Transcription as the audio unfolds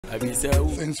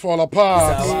Things fall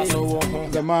apart.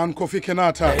 The man Kofi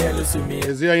Kinaata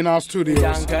is here in our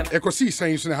studios.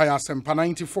 Ekosiisen is in higher Sempa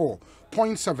 94.7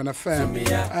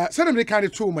 FM. Said him the kind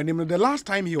of two. My name. The last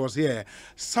time he was here,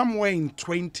 somewhere in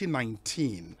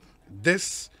 2019.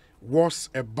 This was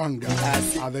a banger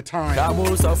at the time.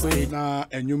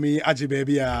 And you me Aji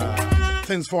baby.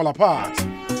 Things fall apart.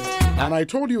 And I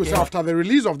told you after the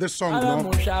release of this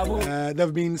song, there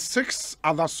have been 6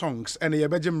 other songs, and the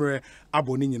Ebejimre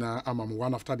Aboninina among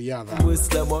one after the other.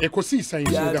 Ekosiisen,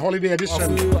 the holiday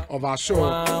edition of our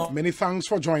show. Many thanks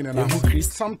for joining us.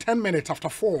 Some 10 minutes after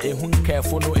 4.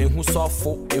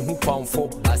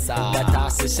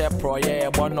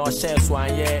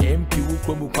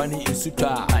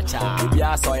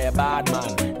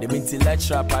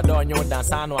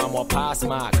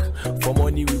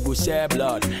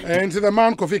 And the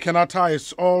man Kofi Kinaata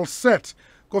is all set.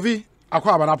 Kofi,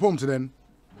 akwa ba na pom to then.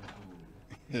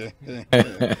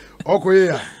 Okay,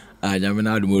 yeah. I am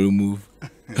now move.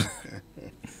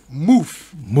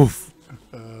 Move.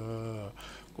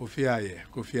 Kofi aye.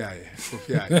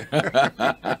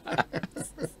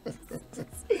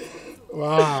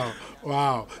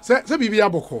 Wow. So Bibi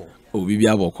Aboko. Oh, Bibi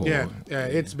Aboko. Yeah.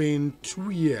 It's been 2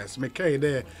 years. Mekay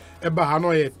there. Eba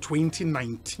Hanoi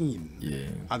 2019. Yeah.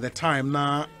 At the time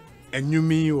now,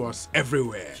 Enyumi was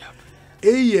everywhere.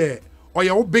 A year or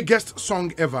your biggest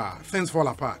song ever, Things Fall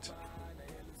Apart.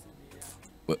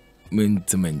 Yeah,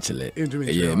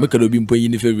 make a been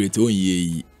playing the favorite on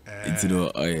ye. It's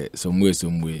some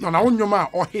way. No, now on your ma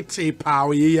or hit a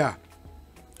power yeah.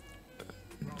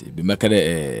 Be make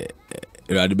a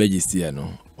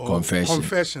Radibegistiano.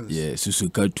 Confessions. Yeah,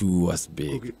 Susuka 2 was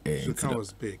big. Okay. Susuka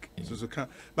was big. Susuka.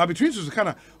 But between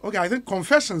Susuka, okay, I think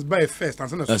Confessions by first and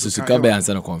Susuka by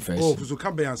answer Confession. Oh,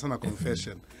 Susuka by answer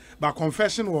Confession. But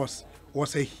Confession was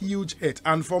a huge hit.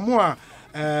 And for more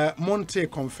Monte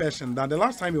Confession, that the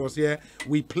last time he was here,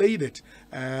 we played it.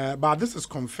 But this is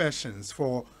Confessions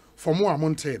for more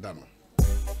Monte than.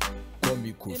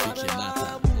 Kofi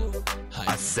Kinaata.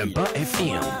 Asempa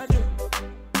FM.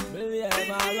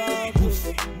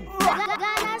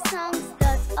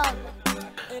 GhanaSongs.org.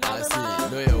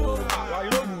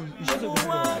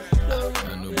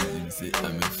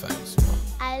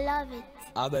 I love it.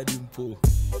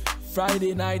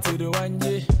 Friday night to the one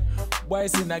day.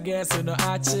 Boys in again, so no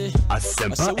archie.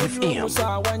 Asempa FM.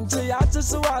 So one day, I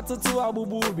just want to Abu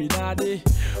Binade.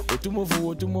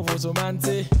 Otumofu, so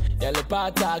mante. Yellow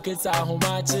pata, kids are home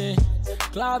matching.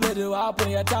 Club it up on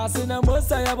your task in a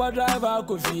most I ever drive out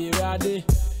Kofi Rade.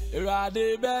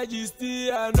 Rade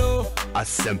Begisti, I know.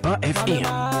 Asempa FM.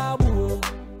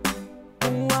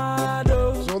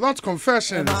 So that's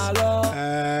Confessions,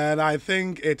 and I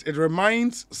think it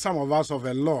reminds some of us of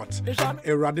a lot.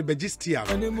 Rade Begistia.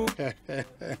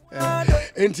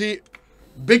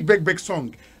 Ain't big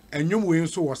song. And Nyumwe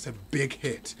also was a big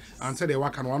hit. And said they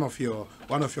work on one of your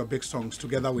big songs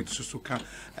together with Susuka.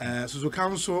 Susuka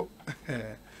also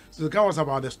Susuka was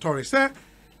about the story. Say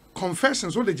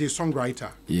Confessions, what did you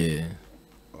songwriter? Yeah.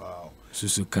 Wow.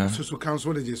 Susuka,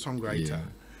 what did you songwriter? Yeah.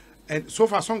 And so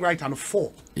far songwriter and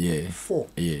 4. Yeah. 4.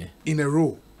 Yeah. In a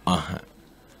row.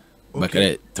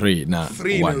 Okay. 3 now.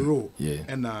 3 1. In a row. Yeah.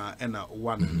 And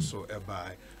 1 so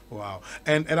by. Wow.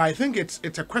 And I think it's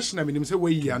a question. I mean, you say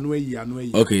way.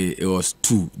 Okay, it was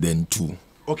 2, then 2.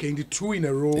 Okay, in the 2 in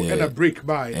a row, yeah. And a break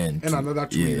by and another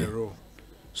 2 in a row.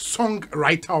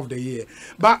 Songwriter of the year.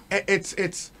 But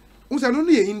it's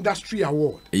only an industry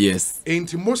award. Yes.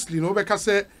 Ain't mostly no because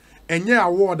any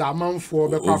award amount for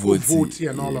vote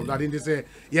and all of that. And they say,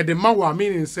 yeah, the man I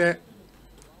mean say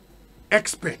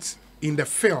experts in the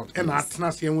field and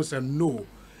Atnasian will say no.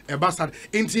 A bastard.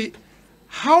 Ain't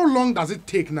how long does it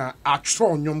take now at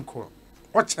Tron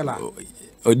What's a lot?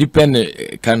 It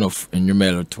depends kind of in your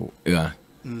melody. Yeah.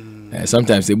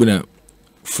 Sometimes they wouldn't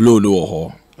flow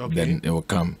low, then it will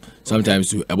come.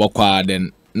 Sometimes you a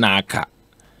then naka.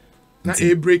 Na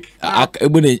a break.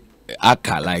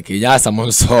 Aka like ya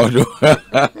someone saw.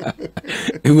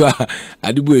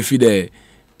 I do if the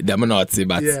not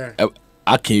but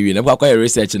I can't win. I've got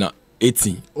research now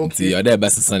 18. Okay. Other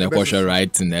best son of kosher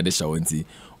writing the show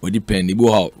or depend it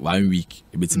go 1 week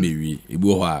a bit maybe it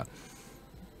go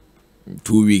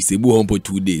 2 weeks it go home for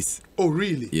 2 days. Oh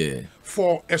really? Yeah.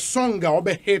 For a song that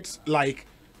be hit like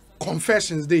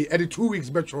Confessions Day every 2 weeks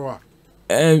better.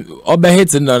 Obe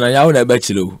hit no ya wona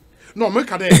bachelor. No,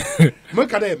 make ade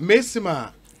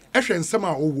mesima ehwen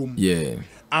sama owom. Yeah.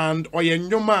 And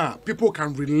oyenyoma people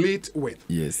can relate with.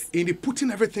 Yes. In the putting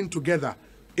everything together,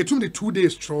 it took the 2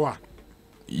 days throw.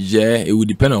 Yeah, it would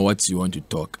depend on what you want to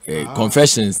talk.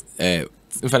 Confessions, in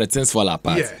fact, things fall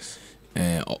apart. Yes.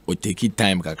 or take it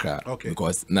time kakra. Okay.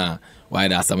 Because now why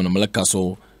there's some malaka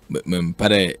so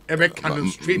mpare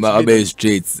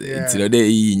straight until they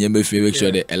you make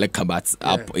sure the elekabat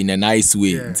up in a nice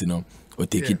way, you know, or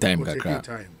take it time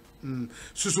kakra.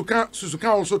 Suzuka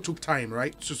also took time,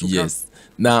 right? Suzuka. Yes.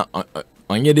 Now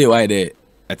on your day why they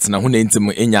it's na hune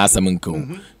intim enya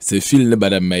asamanko. So feel no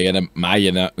better my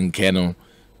na nkeno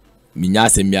minya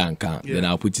sembianka then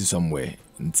I'll put you somewhere.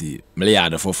 Nti mele ya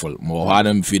the fofol mo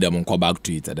hwadam feed them go back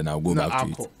to it and then I'll go back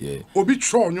to it. Yeah. Obi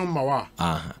tro on your mawa.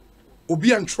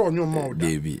 Obi and tro on your mouth.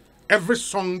 Baby. Every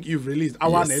song you've released, I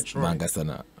want it.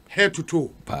 Mangasana. Head to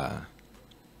toe. Pa.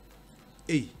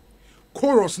 Hey.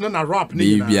 Chorus na rap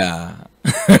baby.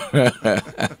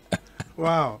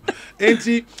 Wow. And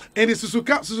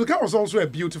Suzuka was also a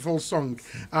beautiful song.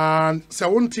 And so I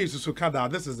won't teach Suzuka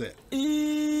that this is it.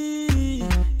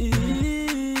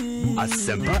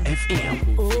 Asempa FM.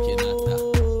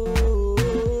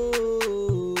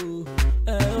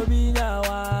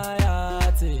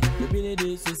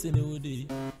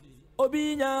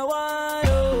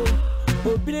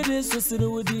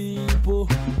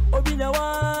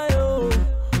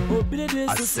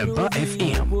 Asempa FM.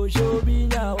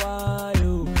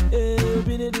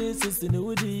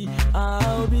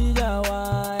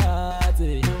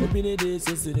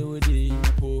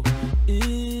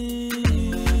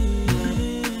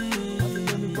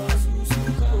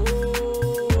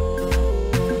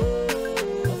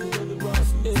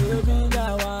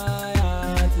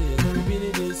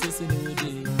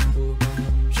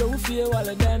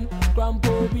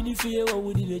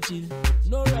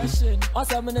 No rushing,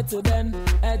 what's happening to them?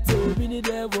 At to be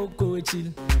the vocal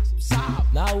chill.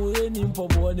 Now we're in for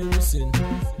one listen.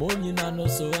 Money no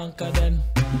so anchor then.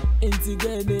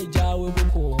 Integrate Jawa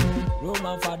Boko.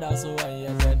 Roman father so I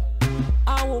then.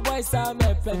 I will buy some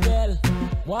girl.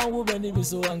 One woman be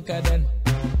so anchor then.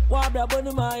 What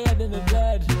about my head in the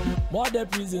bed? More the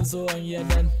prison so on ye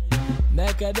then.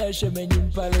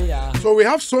 So we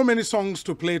have so many songs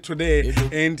to play today,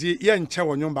 and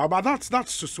but that's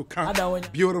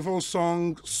Suzuka. Beautiful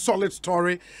song, solid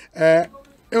story. I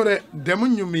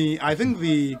think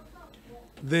the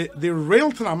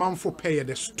real thing I'm for pay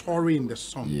the story in the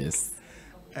song. Yes.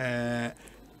 I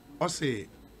say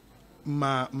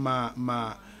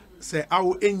say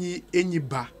our any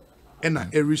ba ena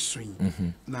every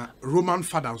swing. Na Roman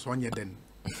fathers on ye then.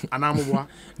 Anamwa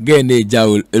gene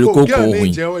jaw eloko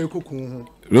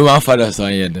Roman fathers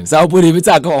on yeden so put it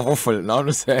talk hopeful now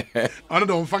no say I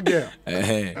don't forget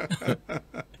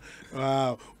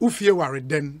wow ufie ware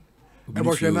den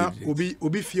ebohwena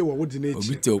obi fie wo wodi na echi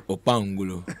obi te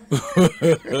opangulo.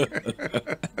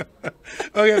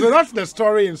 Okay, so that's the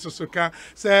story in Suzuka.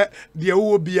 Say the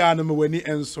Uobia no mweni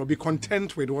enso, be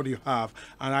content with what you have,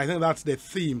 and I think that's the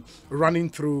theme running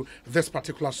through this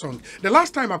particular song. The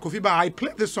last time Kofi I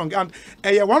played this song, and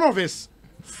one of his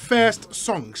first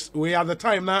songs. We at the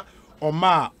time now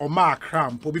Omar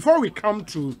Cramp. But before we come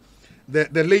to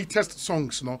the latest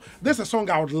songs, no, there's a song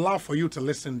I would love for you to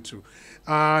listen to,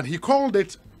 and he called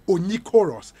it Onyi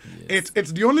Chorus. Yes.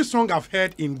 It's the only song I've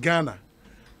heard in Ghana.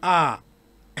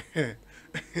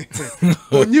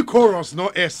 Onyi Chorus, no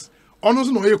S.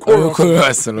 Honestly, no chorus.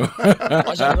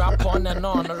 Rap on and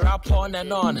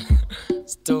on.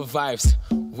 Still vibes.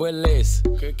 Willis.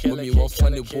 We want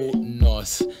funny boat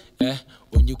nose.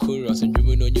 Onyi Chorus and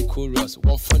you know Onyi Chorus.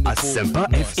 One funny boat. Asempa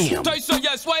FM. So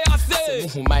yes, why I say?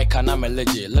 Who Mike and I'm a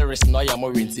legend. Lyrics no ya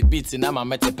more into beats and I'm a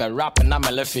metape rap and I'm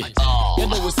a lefty. You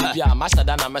know what's it? Yeah, master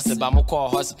than a mess about my call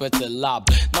hospital lab.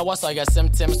 Now what's all your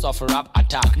symptoms of rap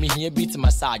attack? Me here beat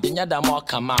massage and you're more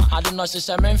come out. I don't know she's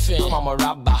a menfin. I'm a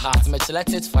rap bahat. Me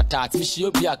let it for tat. Me she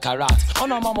be a karat.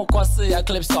 On a mama say a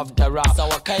clips of the rap. So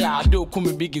wakaya I do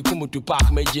kumi bigi kumu to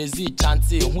park. Me Jay-Z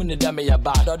chanty. Who need them ya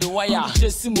bad? Or the wire.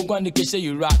 Just see mugwani keshe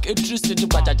you rock. It true to the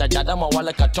bajajadama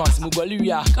wala katons.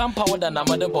 Mugolivia. Can't power than a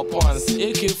mother pons.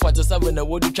 AK-47 the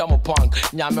wood chamo punk.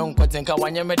 Nyame unkotenka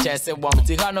wanyeme tese wam.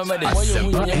 Tihano mede.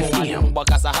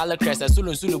 Bakasa hala crest.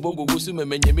 Sulu bogo gusu me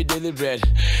menyemi daily bread.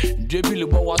 Drebi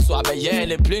lubo waso abe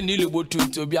yele. Play ni lubo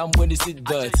to be am when the seat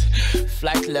dirt.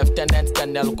 Flight Lieutenant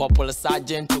Colonel Corporal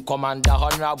Sergeant to Commander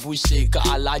Honorable Sheikh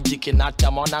Kofi Kinaata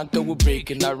Monanke will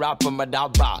break in the rapper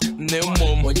Madaba.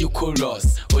 Nemo Onyi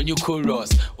Chorus,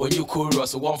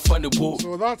 one funny book.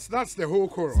 So that's the whole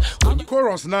chorus.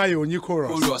 Chorus now Onyi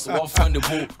Chorus. One funny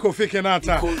book. Kofi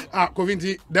Kinaata.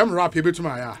 Kofi them rap a bit to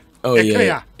my Oh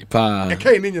yeah. Pa.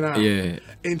 Ekaya ni nyina. Yeah.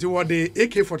 Into what the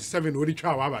AK-47 odi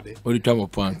twa wa ba de. Odi twa mo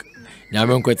punk.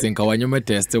 Nyame nkwete nka wanyema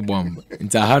test bomb.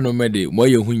 Nta ha no mede mo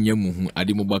ye hunya mu hu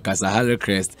ade mo bakasa Hall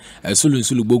Crest.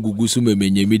 Sulun bogugu su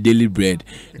memenyemi daily bread.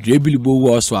 Drebili bo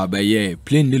wo so abaye.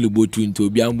 Plane ne lubo tu into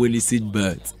obi amboli seat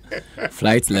belt.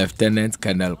 Flight Lieutenant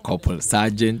Colonel Couple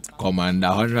Sergeant Commander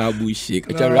Honorable Sheikh.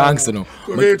 It's a ranks no.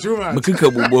 Makika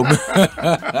bubom.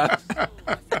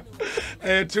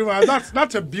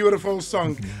 That's a beautiful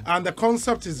song, and the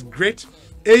concept is great.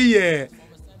 Pure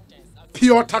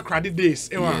Takrady days.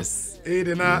 Yes.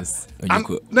 Yes.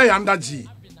 Na yanda G.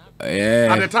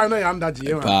 Yeah. At the time, na yanda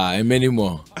G. And many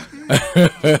more.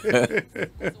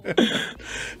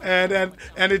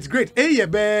 and it's great.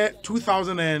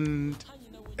 2000 and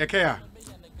Ekaya.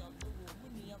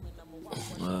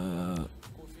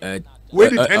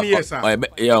 Wait 10 years, sir.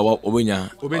 Yeah, Obinya.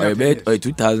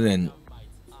 2010,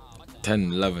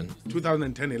 11.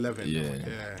 2010, 11. Yeah.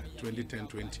 2010,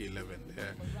 2011. Yeah.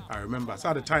 I remember. So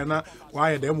at the time,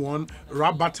 why them one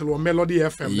rap battle or Melody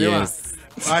FM? Yes.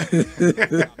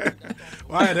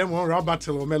 Why them one rap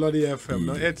battle or Melody FM?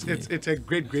 No, it's a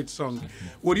great song.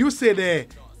 Would you say there,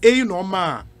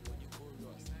 normal?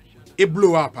 It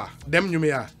blew up. Them you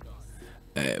may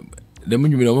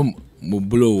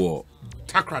blow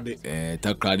Takrady.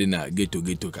 Takrady na ghetto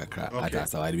kakra.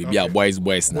 Atasa wa be a boys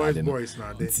na de. Boys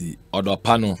na de. Ti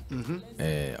odopano.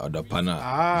 Odopano.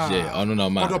 Je, ono no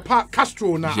ma. Odopa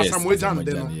Castro na Asamwejan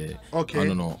de no. Okay.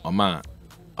 Ono no,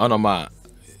 ono ma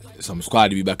some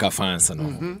squad be back fans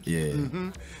no. Yeah.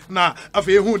 Na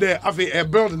afi who there afi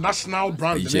build national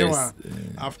brand yes.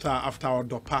 After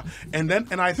Odopa. And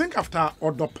I think after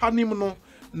Odopa nimno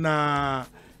na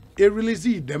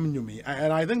released them you me,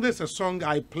 and I think there's a song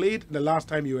I played the last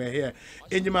time you were here.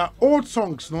 And my old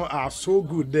songs are so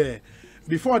good there.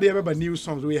 Before they ever new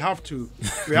songs, we have to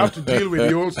deal with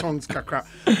the old songs, kakra.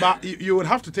 But you would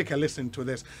have to take a listen to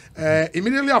this.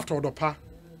 Immediately after Odopa,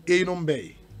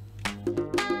 Enombe.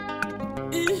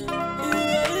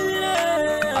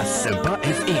 Asempa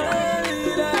FM.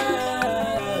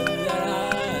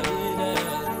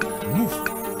 Move.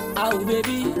 Oh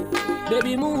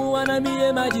baby mu wana mi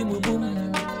emaji mu bum.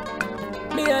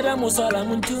 Mi ada mo sola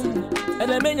muntum.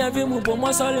 Ada menya vi mu bo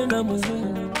mo sola na mu.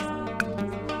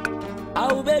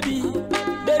 Oh baby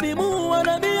mu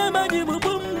wana mi emaji mu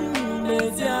bum.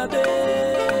 Mezi abe.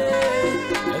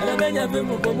 Ada menya vi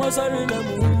mu bo mo sola na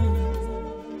mu.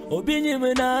 Obinyi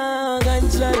me na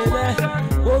gancha le.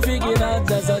 Kofi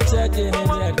Kinaata so check in it.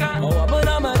 Oh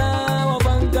abona mana wa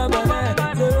banga mana.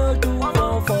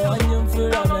 0244 anyum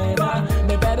fura mena.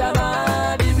 Me better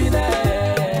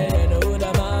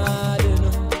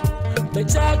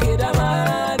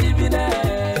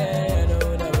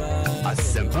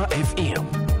Asempa FM.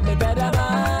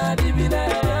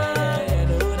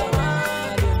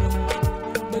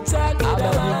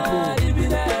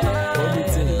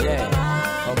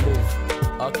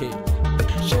 Okay.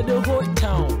 Share the whole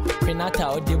town. Kinaata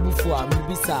odebufu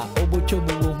amibisa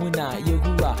obochobu huna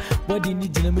yehua body ni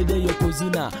jinamede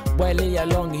yokozuna boile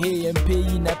along hey and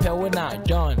pay na pewona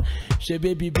done. She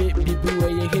baby boy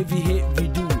ye heavy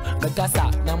do.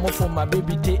 Makasa na mo for my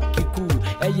baby take kiku.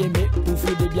 Eye me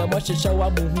ufu de bia mo hwehwe wa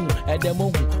mo hu edemo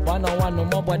hu one on one no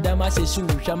mo boda ma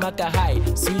hwehwe hwamaka high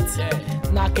sweet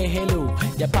knock a hello.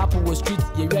 Your papa was street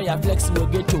ye wear your flex wo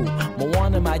ghetto. Mo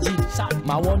wanna my G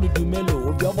my wanna do mellow.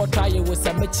 Obi obo try you with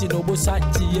some mechi no bo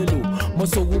santi yellow. Mo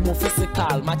so wo mo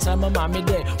physical my chama mama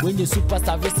there when you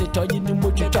superstar visit or you no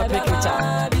mo twitwa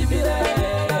picture.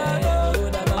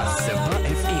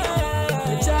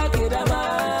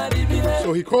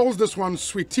 So he calls this one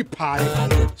Sweetie Pie,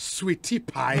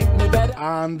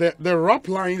 and the rap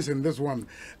lines in this one,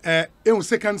 in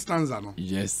second stanza, no?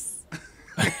 Yes.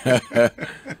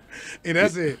 It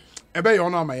has a be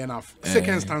honor my enough.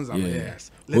 Second stanza,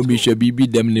 yes. Obi should be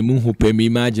them the moon who pay me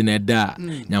imagine that.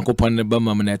 Yankopon the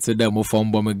bama and said them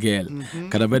from bomb girl.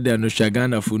 Carabeda no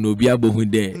shagana for no biabo who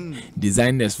there.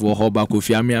 Designers for Hoba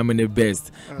Kofi am the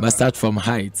best, but start from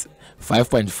height.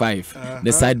 5.5,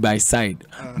 the side by side,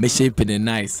 me shaping it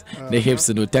nice. The hips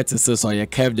no 36 on your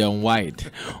curved and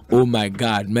wide. Oh my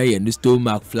God, may and the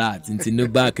stomach flat into no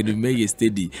back and the may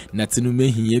steady. Natinu me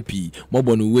happy.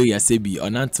 Mobon way a sebi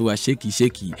on anto a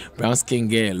shaky. Brown skin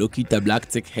girl, Lokita black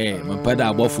thick hair. My pada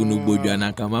abofu no bojo and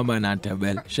Akamama and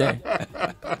Antabel. Share.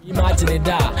 Imagine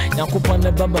that. Yankopon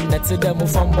the bamba that said them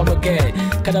from bomb girl.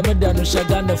 Carabeda no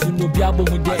shagana for no biabo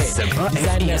who there.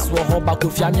 Designers for Hoba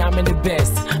Kofi am the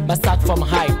best. But start from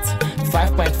height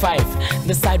 5.5,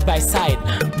 the side by side,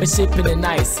 me shaping it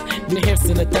nice. The hips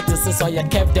in the 36, so you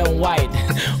kept them wide.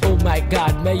 Oh my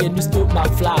God, man, you stole my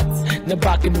flats. The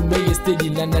back in the way you steady,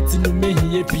 and that's in the me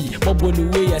hippie. Mobo the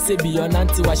way I say be your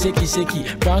auntie was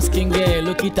shaky. Brown skin girl,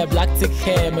 look at the black thick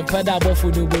hair. Me peda bo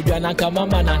for the baby and anka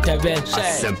mama and bench.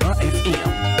 Asempa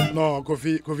FM. No,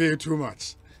 Kofi, too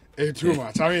much. Too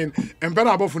much. I mean, and better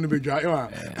above from the big guy.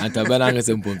 And Tabananga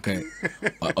Semponka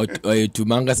or to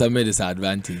Manga some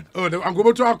disadvantage. Oh, I'm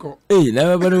going to Ako. Hey,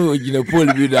 never know you pull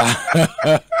me down.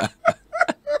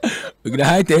 We're gonna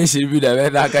high tension be the way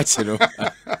that catch you.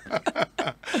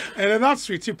 And then that's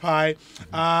Sweetie Pie.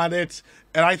 And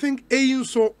I think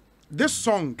so this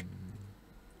song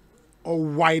or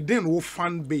widen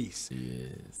fan base.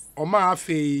 Yes. Oma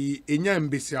fe enya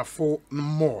mbesia for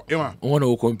more. One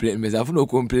no complain, me say no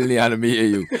complain and me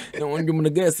you. No one give me the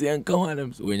guess and come on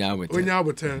them when you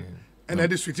with and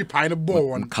that is Sweetie Pie the ball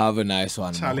one. Carve nice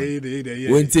one. Charlie, yeah.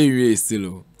 Won't tell you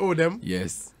still. Oh them?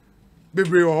 Yes.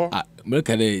 Baby oh. Look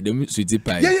at the Sweetie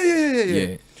Pie.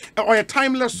 Yeah. Or a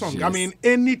timeless song. Yes. I mean,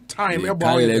 any time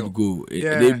about it. Let go.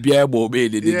 They be able to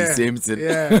do the same thing.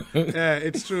 Yeah,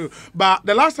 it's true. But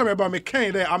the last time about me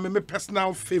came there, I'm my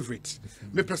personal favorite.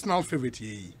 My personal favorite,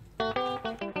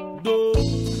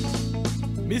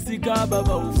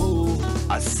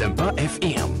 Asempa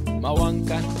FM.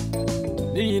 Mawanka.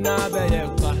 Nina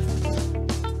Bayeka.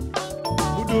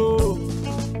 Udo.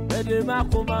 Bede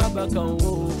Makoma Bakan.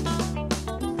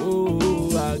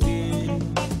 Oh, again.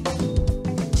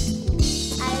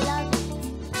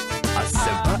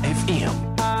 Asempa FM.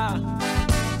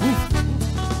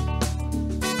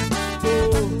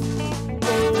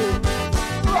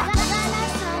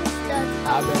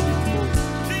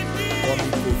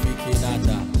 Kofi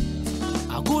Kinaata.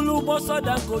 Akulu boso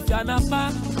dan Kofi Kinaata.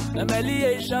 Na meli e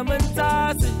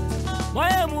shamantasi.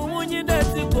 Moye mumunyi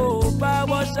netiko pa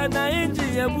bosha na inji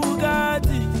e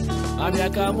Bugatti.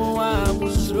 Amiaka muwa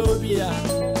musrobia.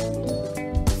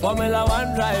 Formula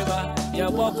 1 driver. Ya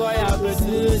boko ya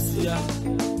besesia.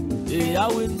 Ya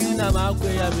winti na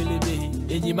makwe ya bilebe.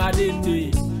 Enyi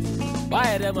madende.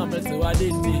 Baere mamete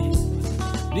wadende.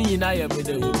 Ni na ya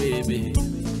mede baby.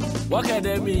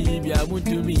 Wakademi bia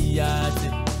mutumi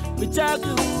yate. Michaku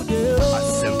ude o.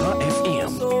 Asempa FM.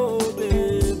 So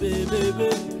baby.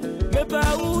 Mepa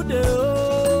ude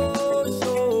o.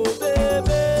 So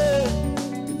baby.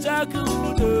 Michaku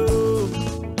ude o.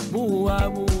 Muwa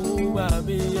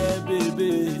mi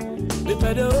baby.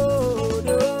 Mepa do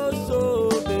so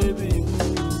baby.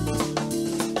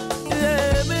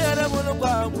 Yeah, me ada mono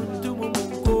kwa mutumu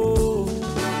munko.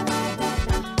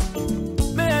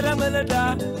 Me ada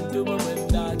melada mutumu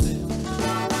mendate.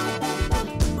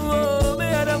 Oh, me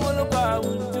ada mono kwa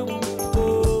mutumu munko.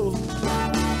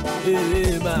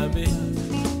 Hey, mami,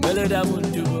 melada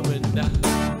mutumu menda.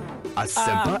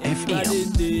 Asempa FM.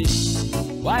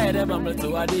 Why are them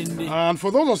adindi? And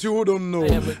for those of you who don't know,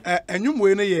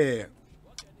 enyum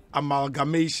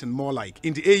amalgamation more like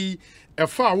in the a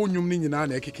far unyum ni nyina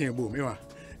na ekeke boom in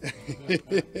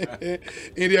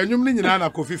the enyum ni nyina na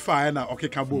Kofi fire na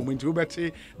okeka boom into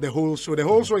ubeti the whole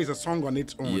show is a song on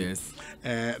its own. Yes.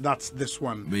 That's this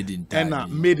one made in Tadi.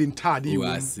 And made in Tadi.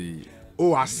 I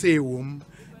say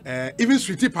even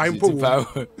Sweetie Pie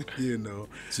you know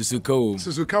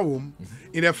Susuka wom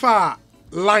in a far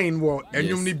line where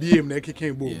enyum ni biem na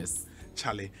ekeke boom. Yes.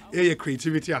 Charlie, your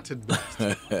creativity at its best.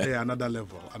 Another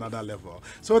level.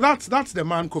 So that's the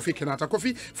man Kofi Kinaata.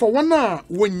 Kofi, for one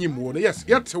when you yes,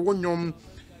 yet when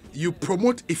you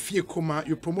promote Efiekoma,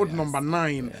 you promote number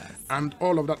 9 and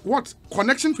all of that. What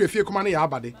connection to Efiekoma ni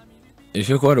abade?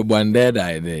 Efiekoma the one dead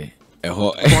idea.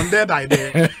 Bonded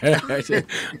idea.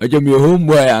 Ojo mi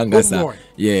homeboy angasa.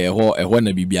 Yeah,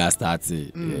 na bibia start.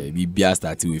 Bibia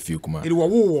start with Efiekoma. It wo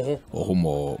ho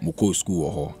mo school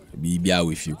ho. Bibia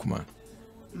with Efiekoma.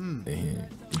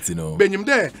 You know. Benyim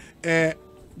there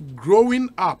growing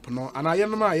up no and I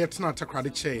am yet not a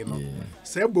credit chain no.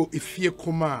 Sebo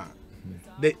Efiekoma.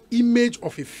 The image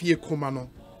of Efiekoma no.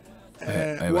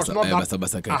 Was not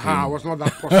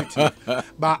that positive.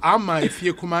 But I'm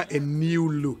Efiekoma a new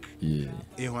look.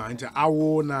 Into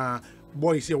our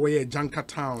boys here where Janka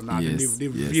Town now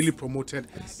they've really promoted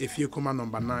Efiekoma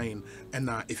number 9 and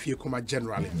Efiekoma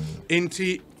generally.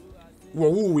 Into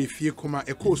wo Efiekoma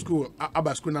Eko school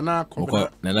aba school na na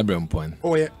brempon.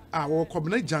 Oh yeah, wo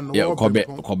Kobna Jan no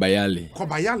Kobayale.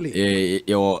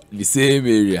 The same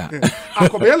area.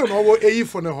 Kobayale no wo eyi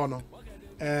for ne ho no.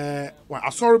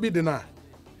 Asori bi de na.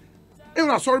 Even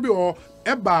Asori bi or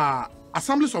eba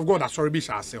Assemblies of God Asori bi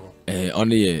sha se ho.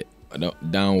 Only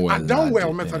down well. Down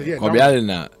well method here. Kobayale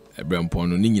na Brempon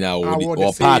no nyina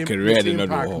or park red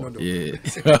no. Yeah.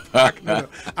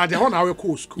 And the one our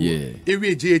cool school. Yeah.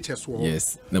 Every JHS one.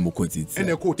 Yes. Na mo quote it. And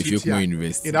a quote if you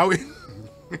university. In our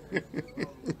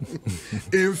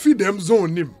in feed them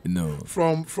zone him. No.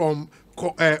 From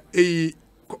a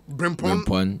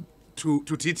Brempon to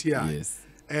TTI. Yes.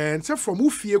 And so from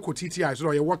Ufie ko TTI,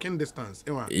 so you're walking distance.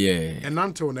 Yeah. And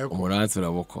until now. Until I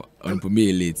walk on for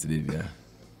me late today.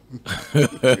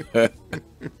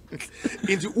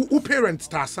 Into who parents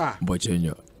tasa?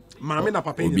 Bochenyo. Mami na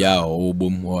papa. Obia o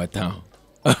bom o town.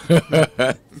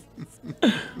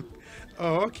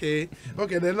 Oh, okay.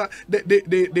 Okay, then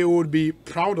they would be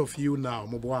proud of you now,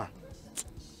 Moboa.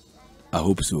 I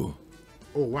hope so.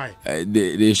 Oh, why?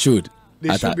 They should.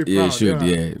 They should be proud. Yeah, should,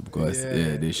 yeah, because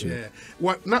they should. Yeah.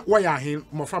 What? Not why are him?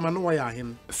 My family know why are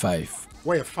him? 5.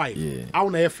 Why are 5? Yeah. I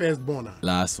want a first born.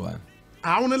 Last one.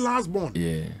 I want a last born.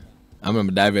 Yeah. I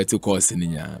remember diving to course in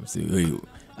Yam. So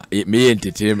it me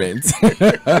entertainment.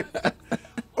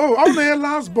 Oh, I want a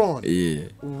last born. Yeah.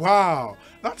 Wow,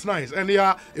 that's nice. And you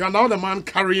are now the man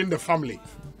carrying the family.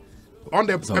 On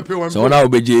the Pepe one. So now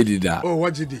be did that. Oh,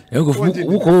 what did he?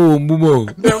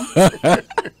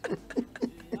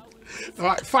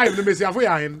 Right, 5. Let me see. Have we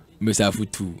him? Me say for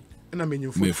 2. And I mean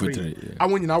you for 3. Yeah. I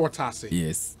want you know what I say.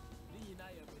 Yes.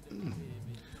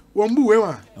 One boo,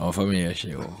 eh? Oh, for me,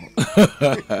 she. Oh,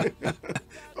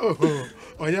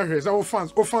 yeah, so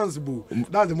offense boo.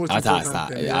 That's the most important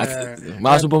thing. Yeah.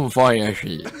 Master boo for you,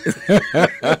 she.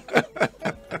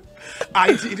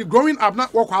 It growing up,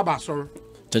 not walk about, sorry.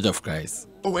 Church of Christ.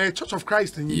 Oh, a Church of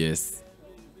Christ in you? Yes.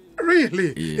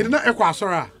 Really? Yeah. It's not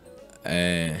Equasora.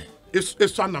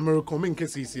 It's an American in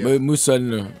case he's here.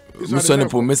 Muson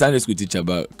for Miss Sunday school teacher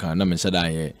about can I mention that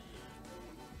here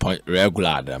point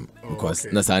regular them because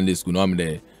na Sunday school no am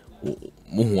there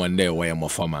one day where I'm a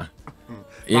farmer.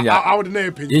 I would know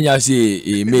opinion. You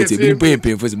see mate be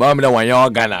paying for but I'm the one you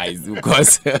organize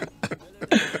because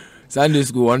Sunday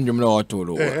school one you know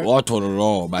what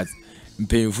all but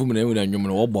paying for me na you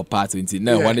know what part into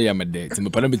now one day I'm there to me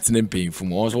pa na me paying for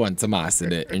also want to mass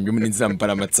there and you need some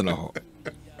parameters no.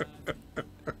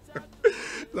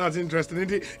 That's interesting.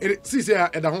 It see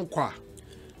at the home qua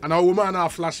and a woman are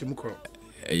flashing.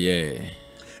 Yeah.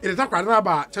 It is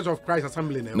about Church of Christ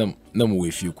Assembly now. No,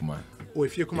 with you, come on. Oh,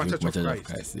 if you come Church of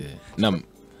Christ. Yeah.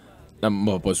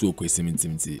 More pursue question.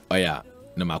 Oh, yeah.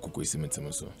 No, my question.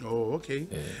 Oh, okay.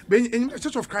 But in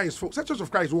Church of Christ, Church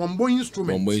of Christ, one more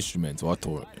instrument. What?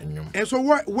 And so,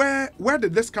 where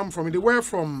did this come from? They were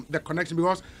from the connection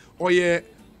because, oh, yeah,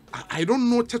 I don't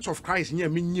know Church of Christ. Yeah,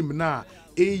 me now.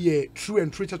 A true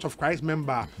and true Church of Christ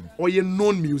member or a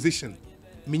known musician.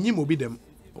 Minim will be them.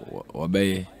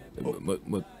 Obey.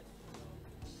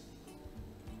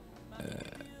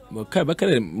 Like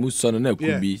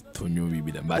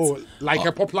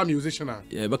a popular musician.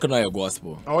 Yeah, but can I a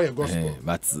gospel? Oh, yeah, gospel.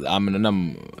 But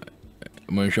I'm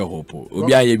Monsha hope.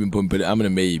 Obi aye bi pompere am na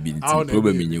may bi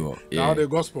problem in you. Now the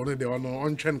gospel they are no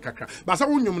on trend kakra. But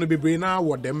some you no be bring now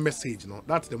what the message no.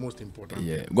 That's the most important.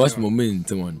 Yeah, gospel mean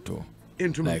to want to.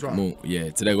 Like more, yeah,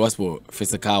 to the gospel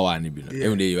physical one be no.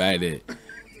 Every day you are there.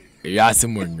 You ask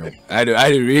someone no. I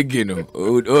read you know.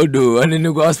 Although on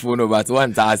the gospel no but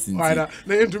 1000. Right,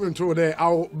 the instrument to there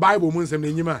our Bible means them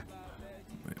nyima.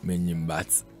 Menyim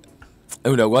but.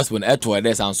 Every the gospel etwa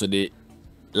there sound so the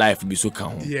life be so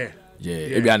count. Yeah.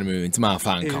 Yeah, ebi anime ntima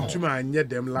fan kan. Ntima anye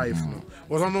dem life no.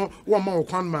 Was no one ma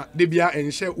okwan ma de bia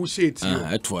enhye wo sheti o.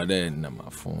 Eto de na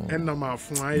mafon. Na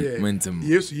mafon aye.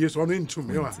 Yes, ono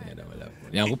ntumi wa.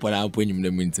 Yankopon apo enyim na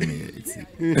ntimi.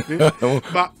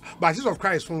 But Jesus of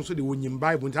Christ from so the wonyim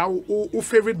Bible. How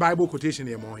favorite Bible quotation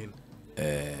here mo hin?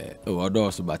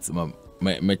 Also but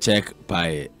my check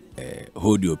by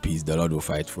hold your peace, the Lord will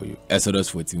fight for you. Exodus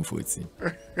 14:14.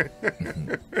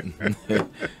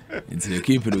 It's the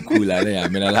keep it cool. I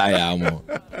mean, I am. Now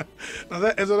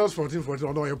that Exodus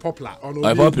 14:14. No, you're popular.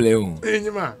 I'm popular.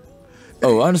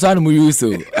 Oh, I'm sorry, we use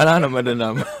so. And I'm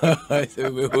madam. I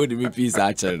said, we hold me peace.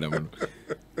 Actually,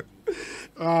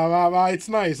 it's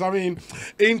nice. I mean,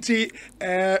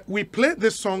 we played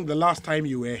this song the last time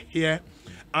you were here,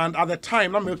 and at the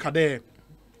time, I'm there.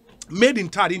 Made in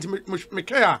Tad into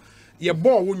Mikaya, your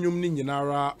ball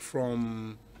nyinara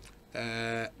from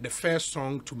the first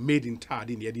song to Made in Tad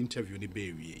in the interview in the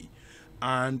Bay.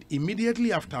 And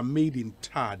immediately after Made in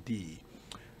Tad,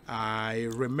 I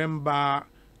remember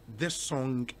this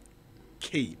song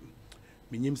came.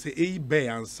 Minim say A Bay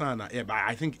and Sana, but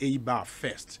I think A Bar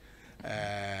first.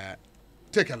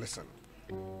 Take a listen.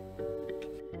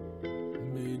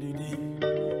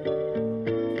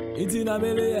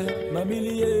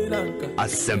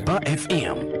 Asempa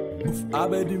FM.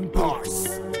 Abedim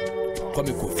Parks. call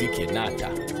me Kofi Kinaata.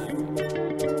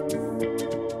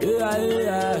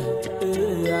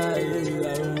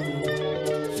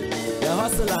 The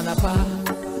hustle and a pa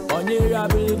on your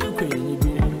ability.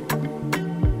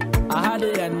 I had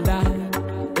it and that,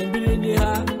 and being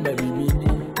here, maybe.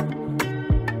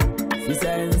 He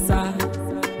says,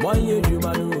 1 year you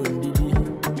man would did.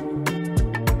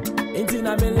 Ain't in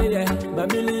a million, and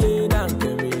did.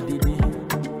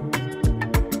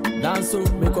 Now so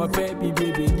make a baby,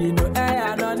 you know,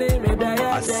 I don't name it.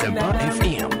 Asempa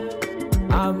FM.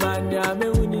 Amanya me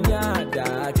uninya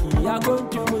daki ya go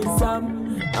to some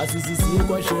asisi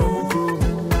kwa shemu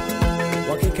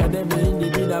wake academy ni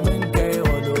bina benke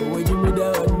ono we give me the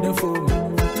on the phone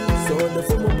so the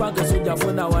phone pack so ja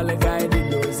phone na wale guide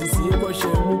no sisi kwa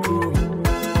shemu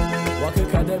wake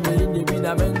academy ni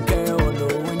bina benke ono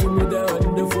we give me the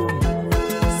on the phone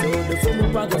so the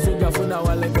phone pack so ja phone na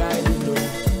wale guide no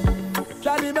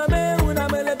chali mame una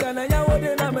meleka na ya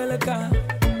wode na meleka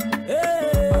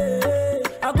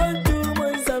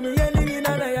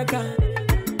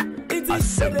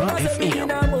Asempa FM.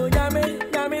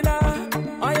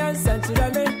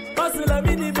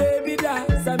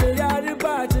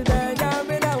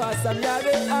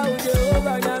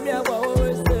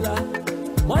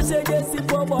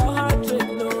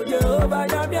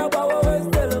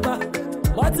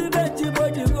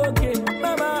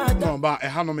 No, but a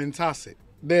hanomentase.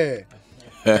 There.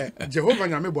 Jehovah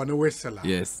Nyame bone wesela.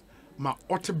 Yes. Ma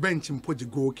ote bench mpoji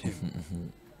go king.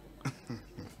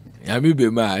 Yami be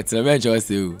ma, it's a bench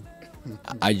also.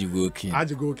 Ajigo king.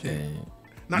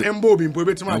 Na embo bi mpo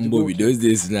betima ajigo. Embo bi those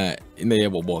days na ina ye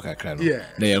bobo kakra no. Yeah.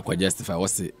 Na ye kwa justify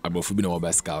what's abofu bi na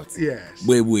oba scout. Yes.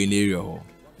 Boy in area ho.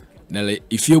 Na like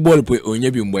if you ball po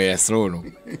onye bi mbo ye sro no.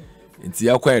 Nti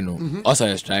yakwa no, also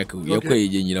a striker. Yakwa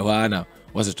ye nyina ho ana.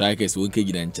 Was a strikers won ke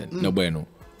gina nchen. Na boy no.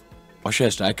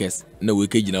 Oshe strikers na we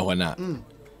ke gina ho na.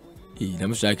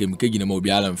 Na striker me ke gina ma obi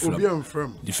alam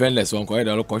from. Defenders one ko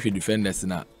dey call defenders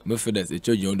na midfielders e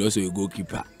choji on also a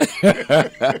goalkeeper.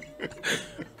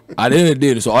 At the end of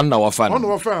the day, so on our fan.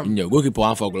 Yeah, goalkeeper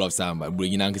one for gloves samba.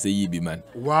 Bringing anke say you be man.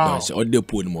 Wow. On the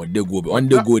pole more, they go on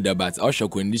the go the bat. Osho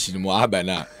condition more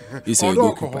habana. Is a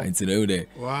goalkeeper. It's there.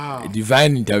 Wow.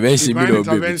 Divine intervention.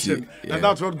 And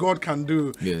that's what God can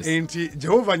do. Yes. Ain't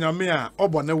Jehovah Nyame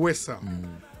obo ne wesa.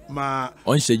 Ma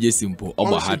on shege simple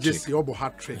obo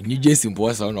hat trick. Ni je simple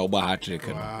was on obo hat trick.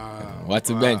 Wow. What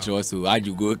a bench also. How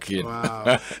you go kid.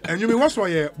 Wow. And you mean what's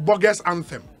your bogus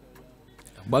anthem?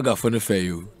 Baga for the fair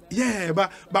you. Yeah, but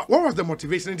what was the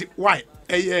motivation? Why?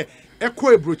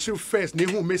 Eko Ebrochi first, ne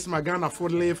who miss Magana for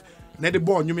live, ne the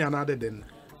ball you me another then.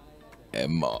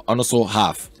 Also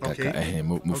half. Okay.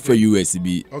 For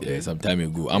USB some time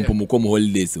ago. Ampo mo come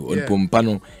holidays on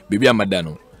pompano baby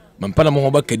amadano. Mampana mo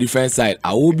ba ka different side.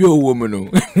 I will be a woman.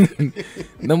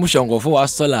 Na mo shango for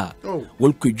asola.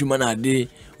 Wol kwadwuma na ade,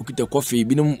 okita coffee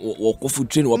binum wo kofu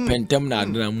train wo pentem na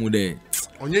ade na mu de.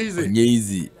 Onye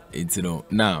easy. It's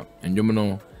now and you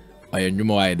know I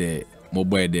know why the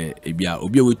mobile there ebia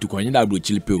obi we to kwanye da bro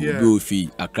chilipe obi o fi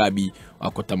akrabi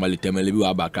akotamale temele bi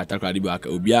wa ba katakra bi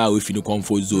obi a we fi no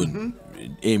comfort zone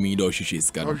emi do hwehwe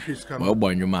sika no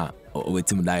bo nwuma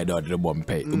obetim da do de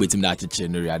bompe obetim da acheche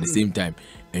no at the same time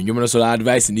and you know so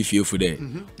advice ni feel for there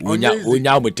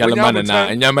onya botel man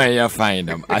na nyama ya find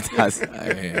them at us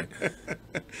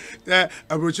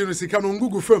abrochino sika no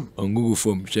ngugu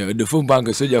fam share the phone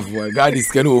bank soldier for God is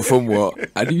can o fam wo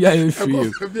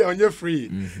adibia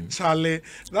free Charlie,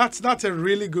 that's a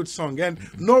really good song and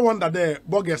no wonder there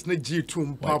bogus ne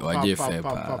G2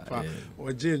 papa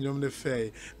oje nyom ne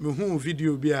fe me hu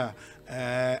video bia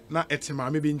na etima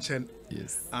me bi nchen.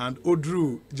 Yes. And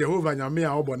Odru Jehovah Nyame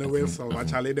a obo ne wesel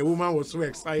actually the woman was so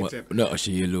excited. No,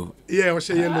 Oshe Yellow. Yeah,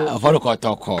 Oshe Yellow. I follow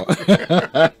talk.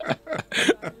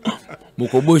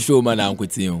 Mokobo showman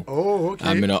ankweti. Oh, okay.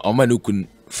 I mean omanukun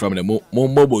from the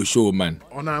mobile showman.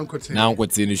 On ankweti. Na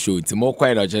ankweti no show. Ti mo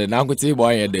kwai do je na ankweti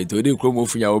boy here dey to dey kromo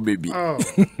funya o baby. Oh.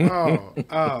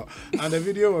 And the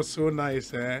video was so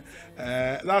nice.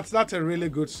 That's a really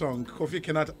good song. Kofi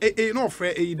Kinaata. No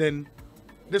afraid then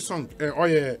this song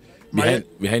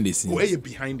behind the scenes. Oh, yeah,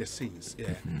 behind the scenes.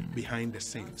 Yeah. Behind the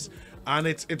scenes. And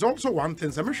it's also one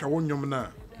thing. I'm sure one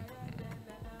yomna.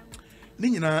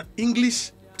 Nina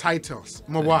English titles.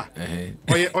 Mowa.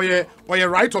 Or your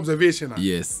right observation.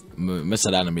 Yes.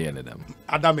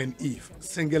 Adam and Eve,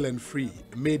 single and free,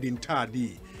 made in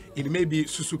Tadi. It may be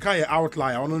Susukaya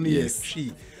outlier, only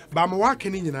she. But I'm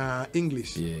working in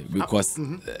English. Yeah, because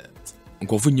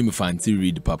Kofi fancy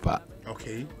read papa.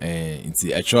 Okay. It's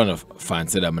a tron of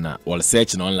fancy that man while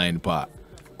searching online part.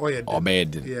 Or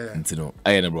bed. Yeah. You know,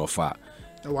 I never far.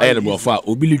 I know for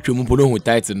Obili Chumupono who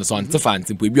tighten the son Tefan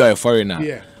to be a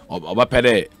foreigner or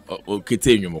Pede or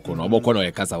Kitanium or Bocono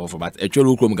a Casa for but a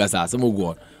Cholukum Gasa, some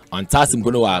go on Tassim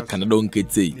Ponoa, Canadon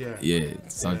Kitty. Yeah,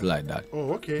 something like that.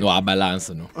 Oh, okay. No, I balance,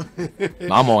 no.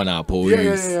 Mama on our pole.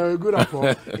 Yeah, good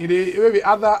apple. Maybe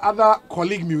other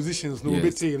colleague musicians, no,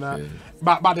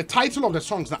 but the title of the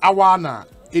songs, Awana,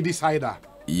 a decider.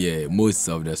 Yeah, most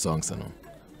of the songs, no.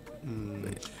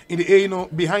 In the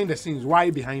behind the scenes, why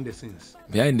behind the scenes?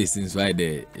 Behind the scenes, why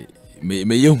the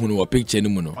me young who picture no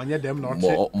more. On them not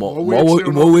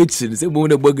more waiting. Say more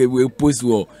the bug we post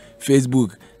on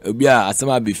Facebook. Be a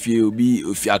asama be feel be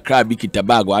if you cry be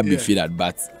kitabago I be feel that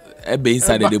but be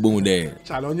inside the bone there.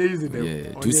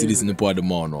 Yeah, 2 cities in the part of the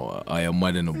morning or I am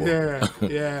more than a boy.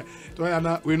 Yeah.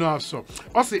 We know so.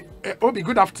 Also, Obi,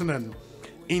 good afternoon.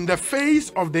 In the face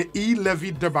of the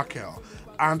E-Levy debacle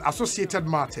and associated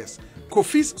matters,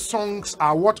 Kofi's songs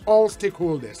are what all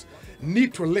stakeholders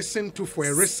need to listen to for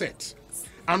a reset.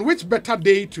 And which better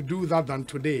day to do that than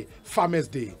today, Farmers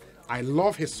Day. I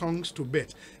love his songs to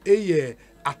bet.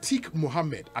 Atik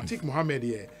Mohammed,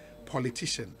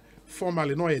 politician,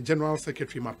 formerly known as General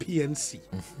Secretary, my PNC.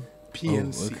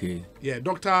 PNC. Oh, okay. Yeah,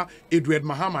 Dr. Edward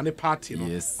Mahama, the party.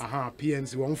 Yes.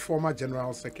 PNC, one former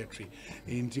General Secretary.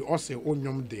 In the also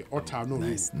Onyom de Otano.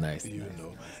 Nice. You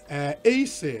know.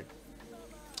 Say,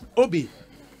 Obi,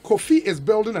 Kofi is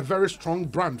building a very strong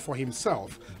brand for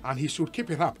himself, and he should keep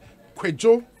it up.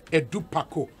 Kwejo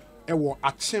Edupako, Ewo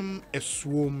Achim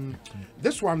Eswum.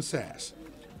 This one says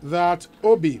that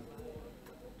Obi,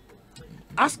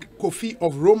 ask Kofi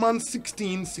of Romans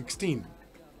 16:16.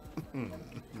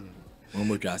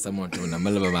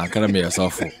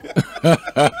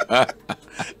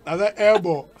 Another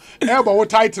elbow. What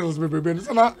titles be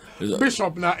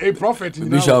bishop na a prophet.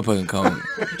 Bishop and come.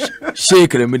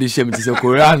 Shake the medicine to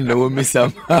Quran. No miss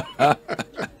some.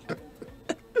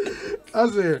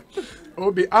 As a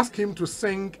Obi, ask him to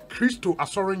sing Christo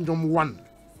Asorinjom 1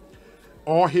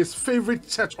 or his favorite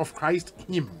Church of Christ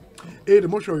hymn. The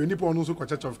most you need to also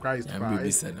Church of Christ.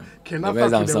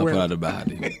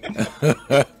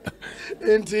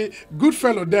 Good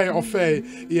fellow there of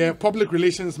public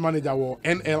relations manager or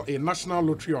NLA National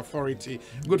Lottery Authority.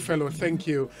 Good fellow, thank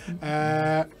you.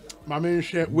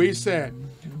 We say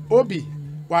Obi.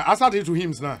 Why I started to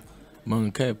hymns now.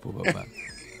 Papa.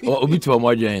 Obi to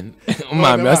more join. Me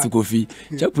ask Kofi.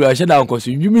 Chapula shut down cause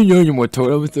you mean you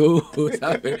motor so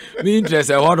me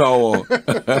interested what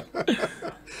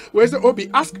Where's the Obi?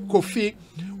 Ask Kofi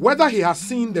whether he has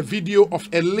seen the video of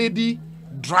a lady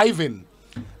driving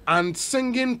and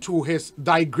singing to his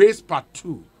Digress Part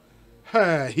 2.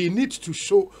 He needs to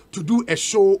do a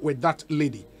show with that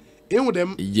lady.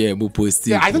 Them, yeah, we post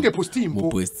yeah, I think a post team.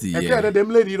 Yeah, them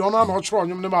lady don't know not sure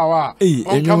you know. Do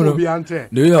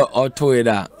you auto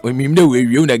that when me the way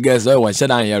you the guys I want shut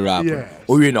down your rap.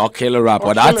 Or you know killer rap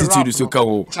or the attitude is so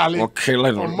cool. Or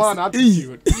killer man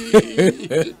attitude.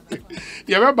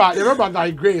 You remember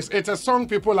Digress. It's a song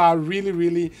people are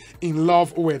really in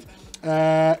love with.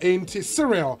 In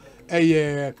Cyril,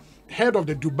 a head of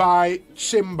the Dubai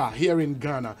Chamber here in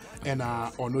Ghana, and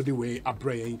on the way a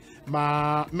praying.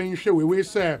 Ma mention we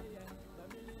say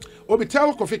Obi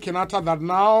tell Kofi Kinaata that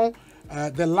now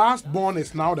the last born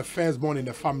is now the firstborn in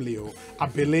the family.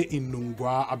 Abele in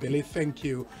Nungwa. Abele, thank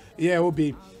you. Yeah,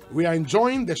 Obi, we are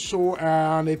enjoying the show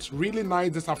and it's really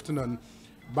nice this afternoon.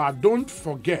 But don't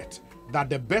forget that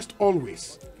the best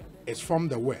always is from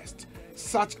the West.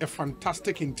 Such a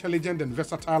fantastic, intelligent, and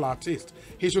versatile artist.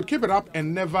 He should keep it up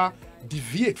and never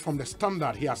deviate from the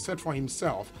standard he has set for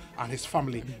himself and his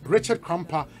family. Richard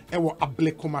Krampa, Ewo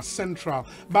Ablekuma Central.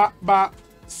 But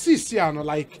Ciciano,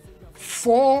 like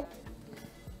 4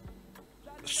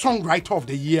 Songwriter of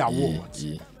the Year awards.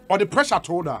 Or the pressure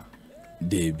told her.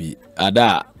 Debbie,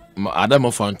 Ada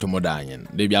mo fan to modanyen.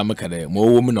 Debbie amakade mo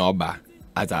woman oba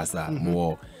atasa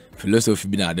mo philosophy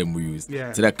bi na dem use.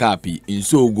 To the copy in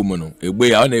so gumono. Egbe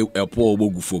ya na epo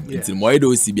obogu fom. Nti mo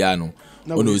edo si bia no.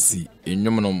 Ono si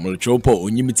enyom no mo chopo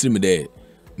onyimtiri me de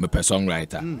me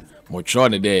songwriter. Mo tro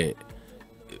ne de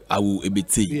awu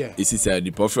ebeti. Isi say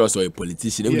the professor or a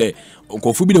politician. Dem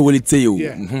nkofu bi de wole tey o.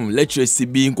 Literacy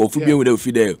bi nkofu bi we de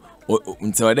fi de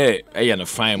until there na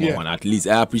fine one at least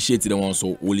I appreciate the one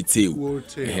so will it tell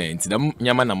nti dem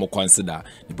nyama na mo consider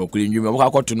the pokuli nwumi mo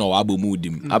kwakoto no wa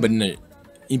abomudim abene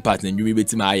impact na nwumi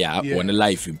betima aya on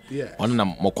life him on na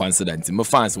mo consider nti mo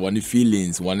fans one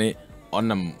feelings one on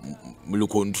them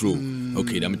control.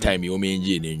 Okay, them time you may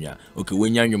engineer. Okay,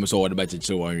 when young so what about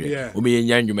your one year? We may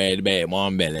young you made by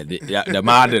mom belly. The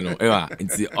madden,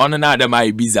 it's on another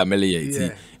my bizarre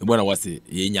million. When I was a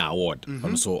Yenya award,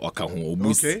 also Okaho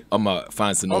boost on my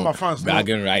fans and all my fans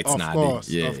bragging rights now.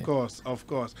 Of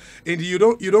course. And you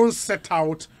don't set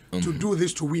out to do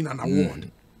this to win an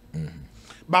award.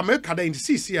 But me kada in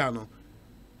CCR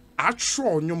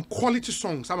actual quality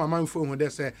songs. I'm a man for when they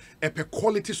say a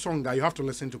quality song that you have to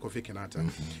listen to Kofi Kinaata.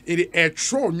 It a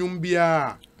true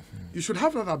nyumbia. You should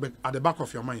have that at the back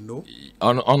of your mind, no?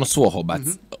 On so but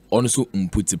also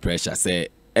put the pressure. Say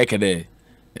ekede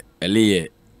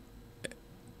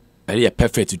a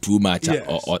perfect too much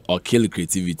or kill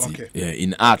creativity.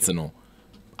 In art, no.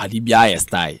 Adibia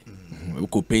style. We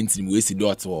could painting we see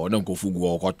dots or don't go fugu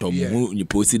or cotton. You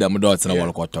post them dots and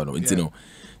all cotton. You know,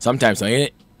 sometimes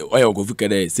I go look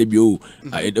at it. Say you,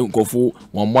 I don't go for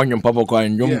 1 million papa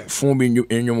coin. You phone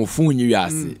in your phone. You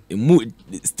ask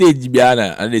stage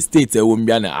biana and the states a woman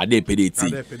biana. Are they paid?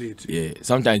 Yeah,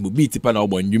 sometimes we beat it. Pan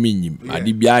you mean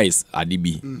Adibia is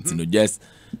Adibi. You know, just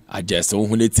adjust so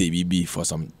when it's be for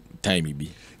some time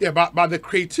maybe. Yeah, but the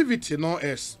creativity, no,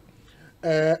 is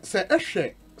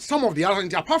say some of the other,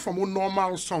 apart from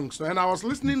normal songs, and I was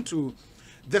listening to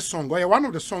this song. One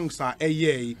of the songs are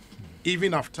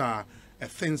even after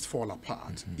things fall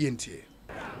apart. Yenti.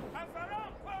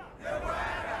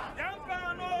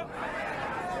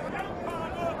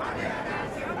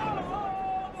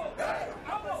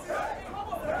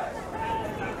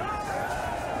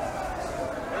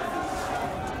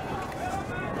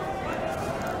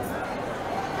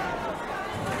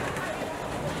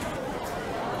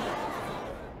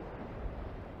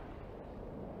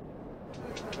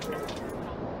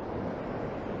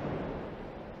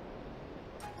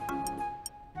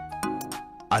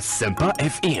 Asempa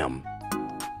FM.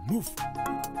 Move.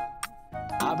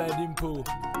 Abedimpo.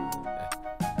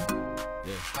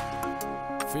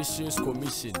 Fisheries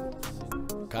Commission.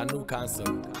 Kanu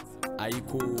Council.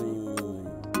 Aiko.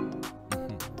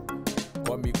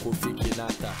 Komi Kofi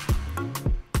Kinaata.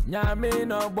 Nyame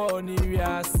no boni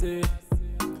wiase.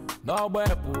 No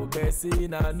bwepu besi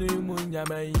na numu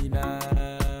nyamaina.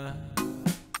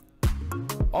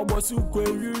 Obosuko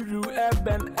yuru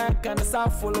eben ekan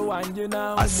safolo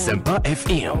anjina Asempa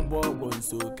FM.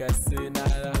 Obonso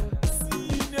kasenara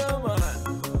senior man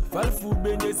falfu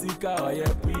benye sika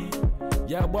oyepi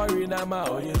ya bori na ma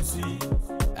oyensi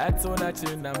etona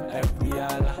chinam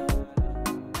epiala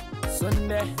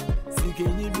sonne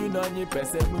sikenyi bi no nyi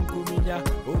pese munkuminya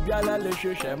obiala le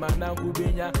hwehwe mana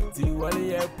kubenya ti wale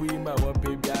yepi ma wo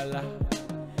pebiala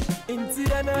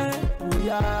intiana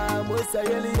puya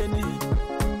mosayeli eni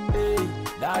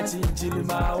Dachi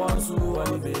chilima wansu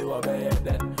wanibe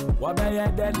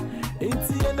wabeyeden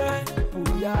Intiene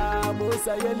puya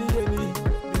mosa yeli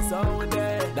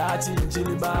Nisawende Dachi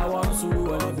chilima wansu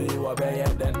wanibe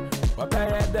wabeyeden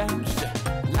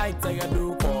Light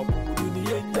ayadu kopu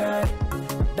duniyenje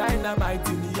Dynamite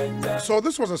duniyenje. So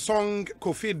this was a song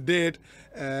Kofi did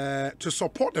to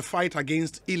support the fight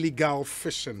against illegal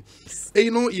fishing.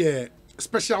 You know,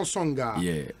 special song.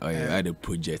 I had a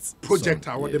project.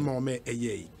 I want the moment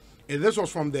and this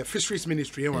was from the fisheries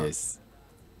ministry. Yes.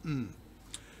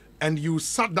 And you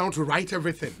sat down to write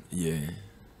everything. Yeah.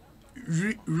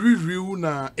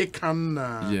 Na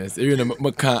ekan. Yes. You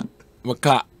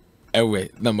maka ewe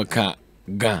na maka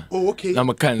ga. Oh, okay. Na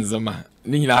maka nzama.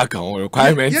 Ni na aka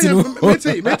requirement.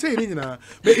 Mete ni na.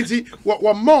 But it's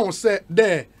what mom said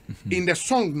there in the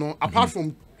song, no, apart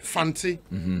from fancy.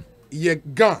 Ye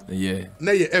gan,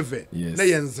 na ye ever, na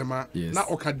ye nzema, na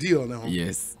okadil na ho.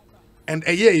 Yes. And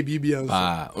ye bibians.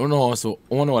 Also,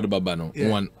 what about no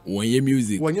one when ye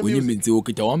music, when you mean to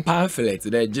okay, one pamphlet,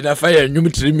 the Gina Fire, you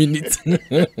 3 minutes.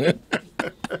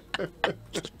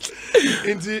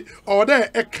 Indeed, or there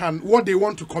can what they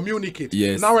want to communicate.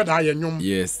 Yes. Now that I am.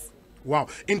 Yes. Wow.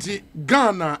 Indeed,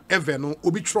 Ghana ever no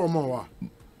obi trauma.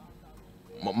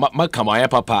 Ma kamaya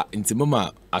papa inti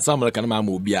mama asamala kana ma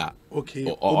obi a okay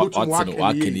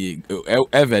wakeni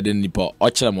ever den nipo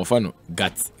ochira mo fa no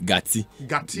gati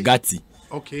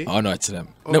okay ono ochira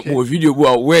na mo video bu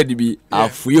a word bi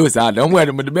afuye sa na mo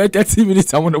word mo de 30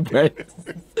 minutes am no boy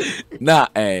na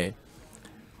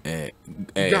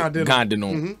garden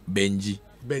no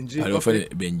Benji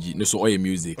no so oye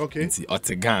music nti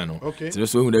otegano so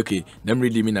so hu okay dem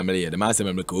really me na me the man say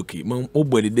me okay mo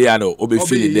obodi dey ano obe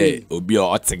feel dey obi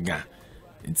otega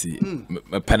nti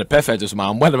pen perfect so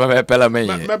ma mbona me pela me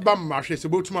ba ma hwe se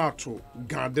botuma ato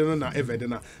garden na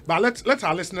evedena but let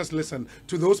our listeners listen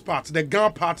to those parts, the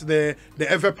gar part, the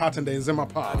ever part and the enzema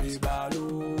part.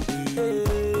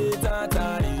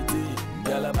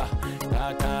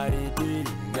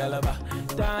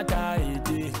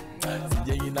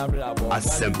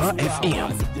 Asempa FM.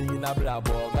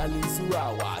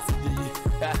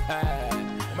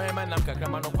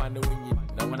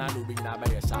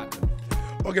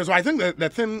 Okay, so I think the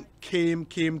thing came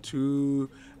to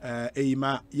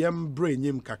Eima yem brain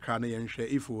yim kakra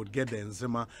if we would get the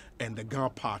enzima and the Ga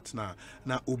part now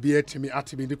ubiye to me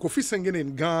the Kofi singing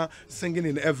in Ga, singing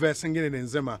in Ever, singing in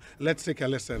enzima. Let's take a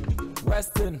listen.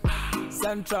 Western,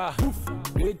 Central,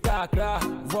 Greater Accra,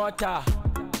 Water,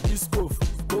 Disco,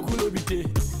 Kokulobite.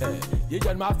 You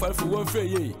can my fall for one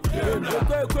free.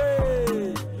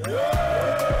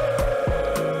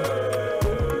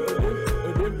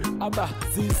 Abba,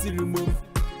 Sisi remove.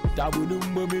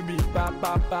 Tabulum baby,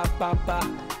 papa.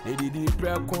 They did the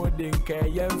prayer coding,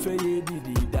 Kayan Fay,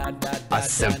 da.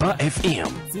 Asempa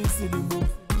FM. Sisi remove.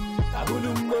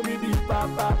 Tabulum baby,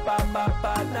 papa.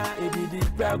 They did the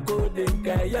prayer coding,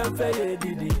 Kayan Fay,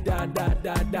 da.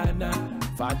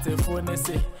 Fante phone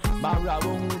say, Mara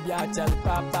won't be a child,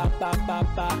 papa.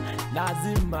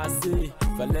 Nazima say,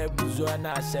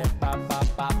 Falebuzona, papa.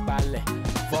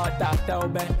 For that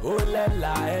tobe,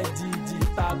 olela, gigi,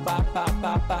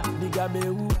 papa, nigga me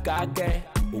who kage,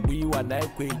 we wanna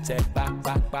quit check,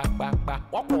 papa.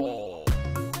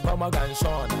 Come again,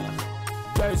 Shona.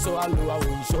 Try so I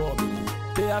won't show me.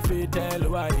 They are fit, tell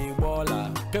why he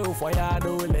baller. Go for ya,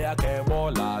 no lea,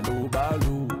 baller, no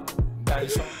balu.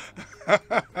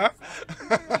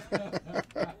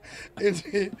 It's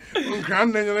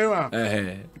grand,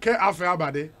 Ke afe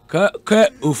abade. Ke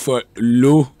ufor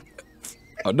low.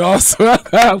 Those go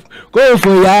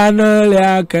for Yano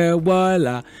Laka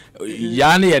Bola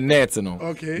Yani and net, no.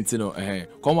 Okay.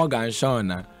 Come again,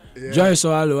 Shona. Joy so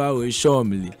allow we show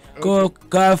me. Go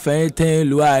cafe ten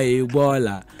Luai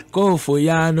Bola. Go for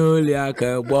Yano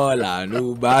Laka Bola,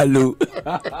 no balu.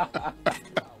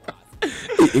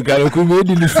 You got a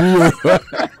comedy in the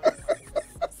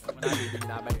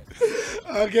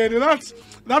Okay,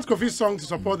 that's Kofi's song to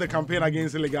support the campaign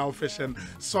against illegal fishing.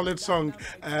 Solid song.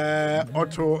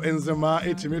 Otto Enzema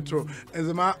Etimitro.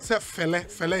 Enzema said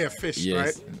fele a fish,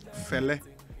 yes. Right?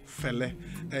 Fele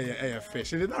a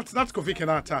fish. And that's Kofi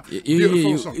Kinaata.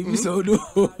 Beautiful song. So do.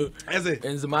 Is it?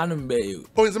 Enzema Bay.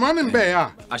 Oh, Enzema Bay,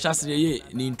 yeah. I shall say ye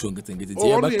need to get it. It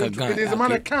is a man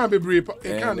that can't be brief.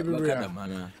 It can't be brief.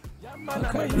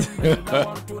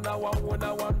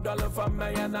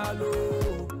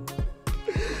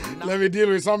 Let me deal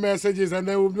with some messages and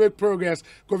then we'll make progress.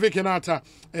 Kofi Kinaata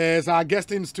is our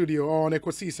guest in studio on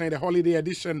Ekosiisen, the holiday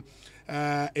edition.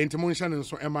 Intermunction and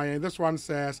so MIA. This one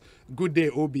says, "Good day,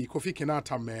 Obi. Kofi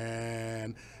Kinaata,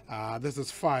 man. This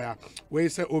is fire." Where you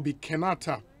say Obi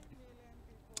Kinaata,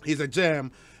 he's a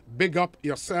gem. Big up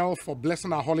yourself for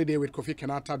blessing our holiday with Kofi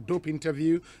Kinaata. Dope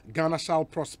interview. Ghana shall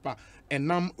prosper.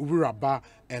 Enam Wiraba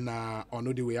and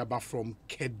Onodiweaba from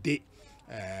Kede.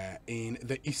 In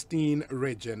the eastern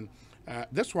region.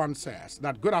 This one says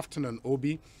that, "Good afternoon,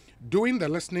 Obi. Doing the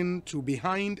listening to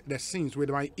behind the scenes with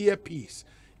my earpiece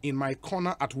in my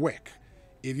corner at work.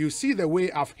 If you see the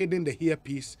way I've hidden the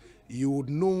earpiece, you would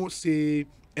know, say,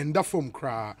 Endafom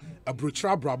Kra, a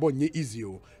brutra brabo nye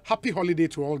izio. Happy holiday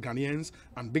to all Ghanaians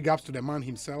and big ups to the man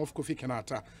himself, Kofi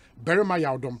Kinaata. Berima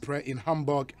Yaudompre in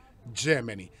Hamburg,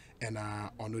 Germany." And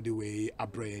on the way,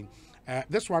 Abraying.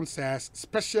 This one says,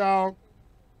 "Special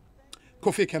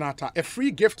Kofi Kinaata, a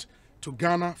free gift to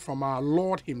Ghana from our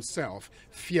Lord himself.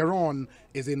 Fieron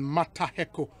is in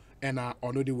Mataheko and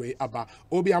on the way, Abba.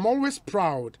 Obi, I'm always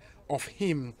proud of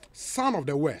him, son of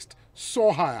the West.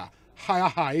 So higher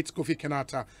heights, Kofi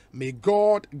Kinaata. May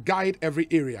God guide every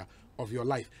area of your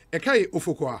life." Ekai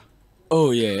Ufukwa.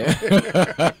 Oh, yeah.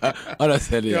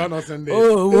 Honestly.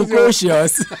 Oh, we're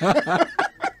cautious.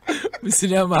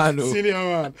 Senior man. Oh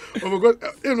my God,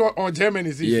 or Germany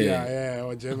is here. Yeah,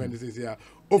 or Germany is here.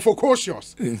 Oh, for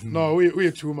cautious. No,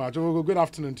 we're too much. Oh, good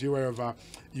afternoon to you wherever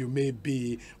you may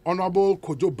be. Honorable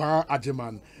Kojo Ban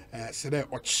Ajeman said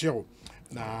or chill.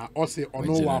 Na also on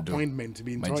no appointment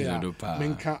being toya.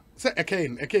 Menka say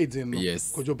again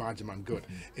yes. Kojo Ban Ajeman. Good.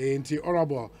 And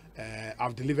honorable,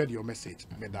 I've delivered your message.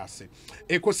 Medase.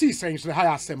 Ekosiisen the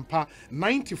higher Asempa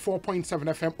 94.7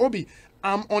 FM. Obi,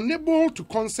 I'm unable to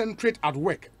concentrate at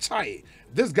work. Chai,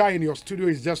 this guy in your studio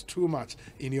is just too much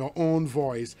in your own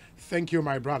voice. Thank you,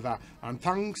 my brother. And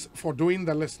thanks for doing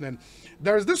the listening.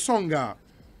 There is this song, a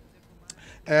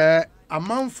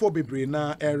man for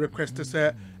Bibrina requested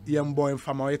say young boy and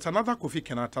family. It's another Kofi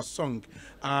Kinaata song.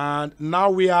 And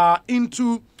now we are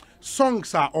into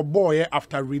songs or boy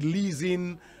after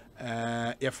releasing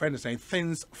your friend is saying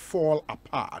Things Fall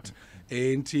Apart.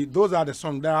 And those are the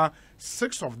songs. There are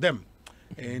 6 of them.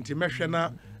 And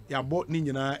Meshana ya bought ni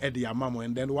nyina e de amamo,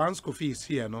 and then once Kofi is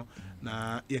here no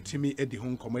na yetimi e di ho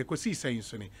nkomo Ekosiisen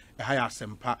so ni e ha ya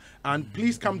sempa. And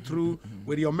please come through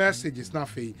with your messages na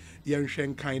fe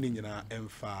yenhwen kan ni nyina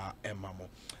emfa emamo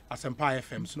Asempa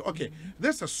FM. So okay,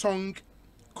 there's a song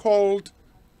called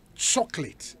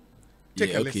Chocolate.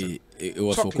 Take a listen. It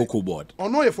was Chocolate. for Cocoa Board. Oh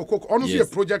no, for Cocoa. Oh no, Yes.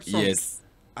 a project song. Yes.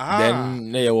 Ah.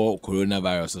 Then there was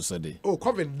coronavirus also there. Oh,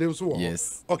 COVID. There was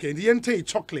Yes. Okay, the entire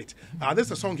Chocolate. This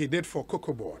is a song he did for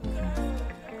Cocoa Board.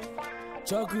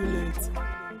 Chocolate.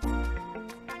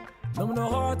 No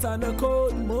hot and the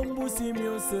cold, Mumbu's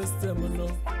immune system, no.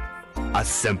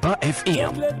 Asempa FM.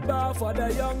 Chocolate bar for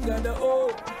the young and the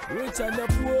old, rich and the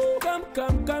poor.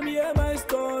 Come, hear my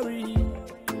story.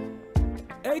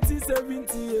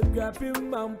 80-70, a grabbing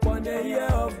man on a year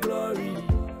of glory.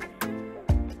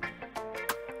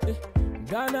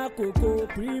 Ghana cocoa,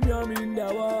 premium in the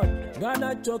world.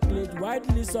 Ghana chocolate,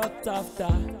 widely sought after.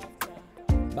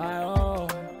 By all,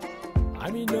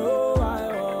 I mean, no,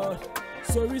 I ought.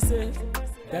 So we say,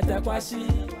 better kwashi.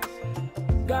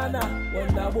 Ghana,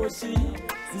 when the boshi.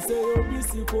 She say, oh,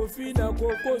 busy coffee, na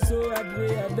cocoa, so I'd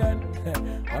and then.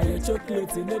 Or your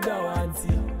chocolate in the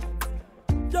dawanti.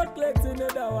 Chocolate in the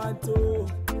dawanto.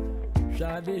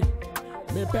 Shade.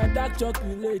 Me pen dark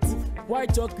chocolate,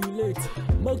 white chocolate,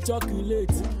 milk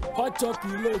chocolate, hot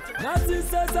chocolate. Nothing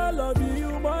says I love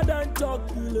you more than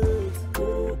chocolate.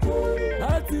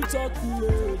 Healthy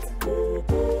chocolate,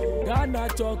 Ghana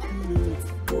chocolate.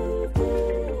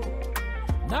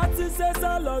 Nothing says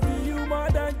I love you more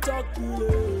than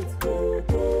chocolate.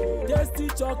 Tasty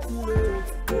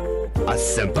chocolate.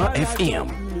 Asempa FM.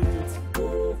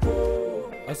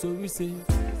 That's what we say.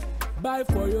 Buy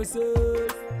for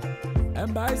yourself.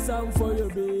 And buy some for your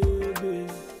baby.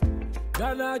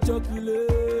 Ghana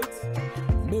chocolate,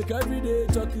 make everyday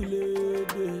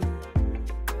chocolate.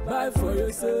 Buy for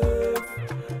yourself,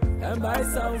 and buy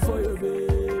some for your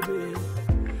baby.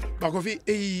 But Kofi,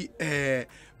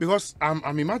 because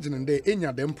I'm imagining any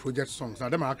of them project songs, now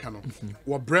them are canon,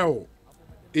 or braille.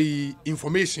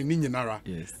 Information in your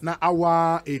Yes. Now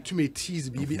our to me tease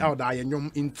BB out there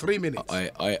in 3 minutes.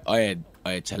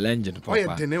 I challenging Oh, yeah,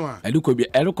 papa. Denewa. I look be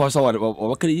I look also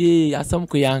what can ye asam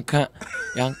ko yanka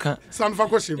Sound for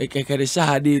question. ekere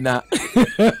shahadi na.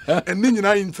 And then you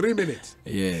in 3 minutes.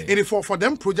 Yeah. And for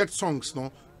them project songs,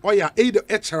 no. Oh yeah, either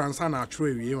and sana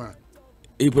true you.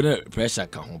 E put pressure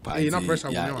ka ho pa. Na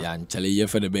pressure ya won. ya nchale ye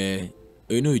for the be.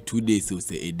 You know 2 days so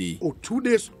say a day. Oh, 2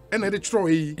 days and I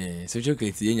try. So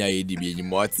chocolate ye nya ye di bi enyi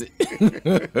moti.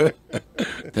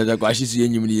 Tata kwa shi su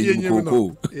enyi mu ni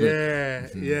koko.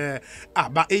 Yeah.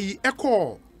 But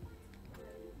echo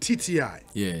TTI.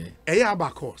 Yeah.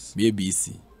 Abacus.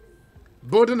 BBC.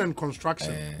 Building and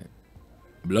construction.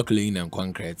 Block laying and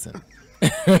concrete. And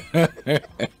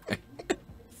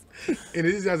it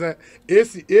is as a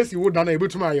AC would done able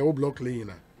to my old block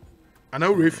laying. And I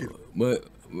will refill.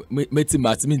 Meti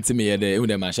matimi me there when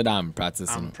them should am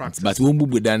practicing. But we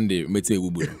bubu dan de meti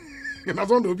bubu. And I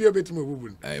don't know be a bit more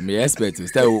bubu. Me expect to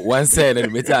stay one side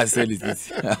and meti I said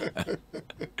it.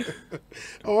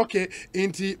 Okay,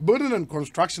 into building and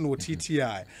construction with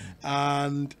TTI.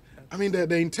 And I mean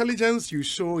the intelligence you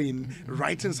show in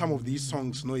writing some of these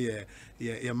songs, no,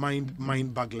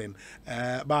 mind boggling.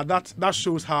 But that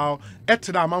shows how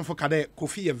Etida Manfo Kade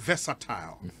Kofi is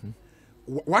versatile.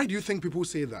 Why do you think people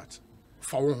say that?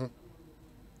 For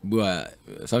But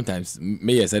sometimes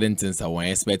me certain things I want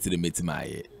expect to meet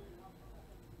my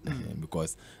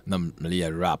because nam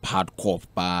rap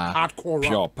hardcore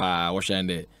pure rap. pa what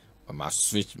shande my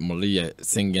switch Malia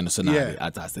singing so now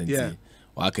at asenti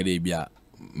wa kede bia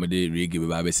me de reggae be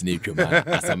ba be snake ma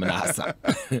asamna asa.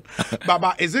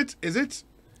 But is it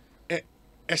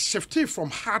a shift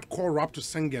from hardcore rap to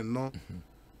singing, no?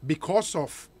 Because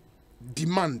of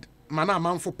demand. Mana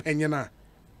man for penyana.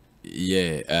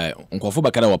 Yeah, nkofo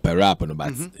bakara wa rap no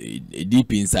but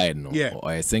deep inside no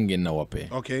or singing na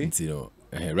wape. Okay. You know,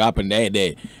 rap and there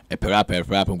a rap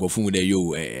nkofo mu there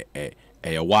yo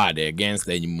a word against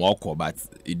any moko but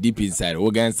deep inside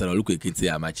against no look ekiti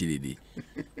amachiri di.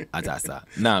 Atasa.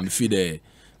 Now me feel the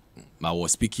I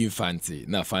was speaking fancy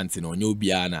no nyo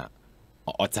bia na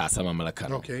otasa mamalaka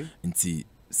no. Okay. Nti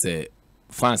say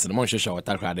fans no mo hwehwe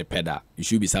water crowd pedal. It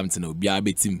should be something obi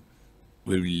abetim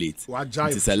we relate.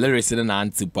 It's a lyrics and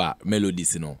antipa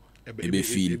melodies, you know. Ebe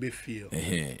feel.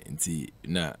 Nti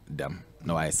na dam.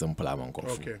 No I sample among.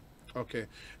 Okay.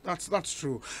 That's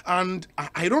true. And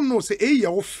I don't know, say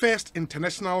your first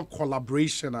international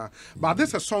collaboration, but this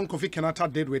is a song Kofi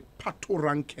Kinaata did with Pato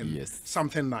Rankin. Yes.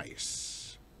 Something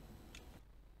nice.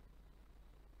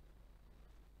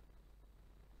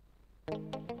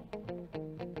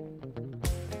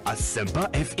 Asempa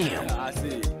FM. I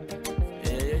see.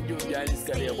 You guys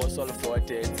can hear what's all for it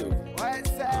too.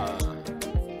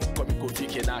 Kofi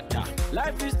Kinaata.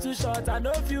 Life is too short, I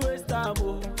know if you waste time.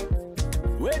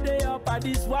 Where they up at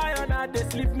this, why or not they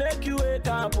sleep, make you wake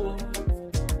up.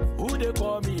 Who they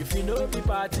call me if you know the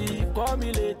party, call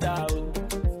me later.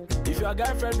 If your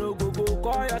girlfriend no go,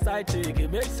 call your side chick, it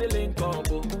makes a link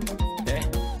combo.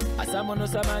 As I'm on a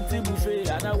Samanti buffet,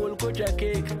 and I will go check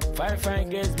cake. Fine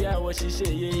girls, be what she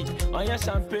say. On your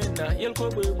champagne, you'll go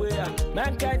away.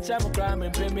 Man can't jam a crime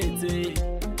and permit.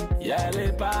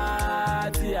 Yale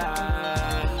party.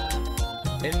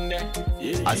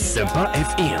 Asempa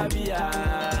FM.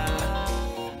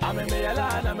 I'm a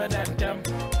Mayala, I'm a Dantem.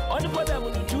 On the bottom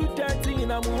of the 230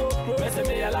 in a move,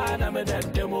 Mayala, I'm a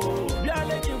Dantemo. We are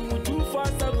letting you too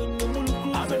fast. I'm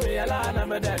a Mayala,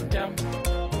 I'm a Dantem.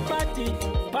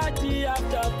 Party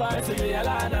after party,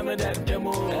 I'm a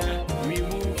Dantemo. We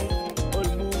move, all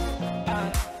move.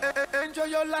 Enjoy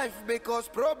your life because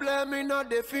problem is not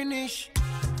the finish.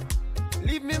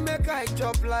 Leave me make I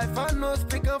chop life, I no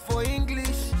speaking for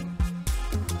English.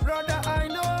 Brother, I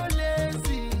know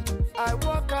lazy. I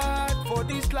work hard for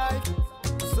this life.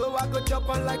 So I go chop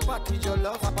on like party your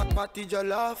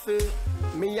love, eh.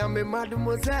 Me and me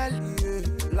mademoiselle, yeah.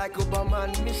 Like Obama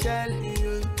and Michelle,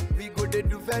 yeah. We go they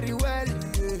do very well,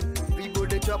 yeah. We go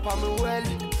they chop on me well.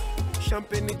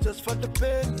 Champagne is just for the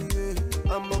pain, yeah.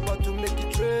 I'm about to make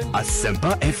it rain.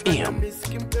 Asempa FM.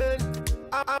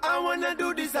 I wanna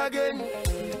do this again.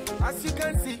 As you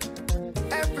can see,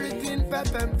 everything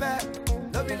pep and pep.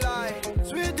 No be lie,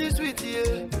 sweet,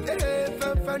 yeah. Hey,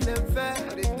 fun and fair.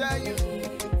 I tell you,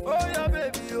 oh yeah,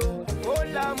 baby, oh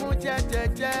la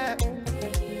muchacha.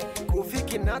 Kofi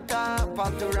Kinaata,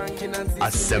 Patoranking and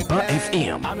Asempa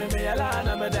FM.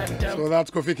 So that's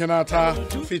Kofi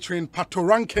Kinaata featuring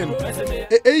Patoranking.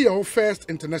 Your first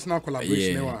international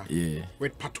collaboration, yeah.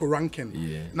 With Patoranking.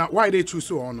 Yeah. Now, why they choose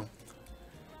so on?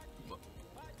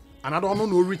 And I don't know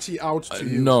no reaching out to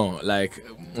you. No, like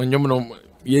when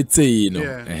you say, you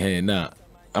know, nah,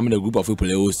 I'm in a group of people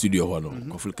in the studio.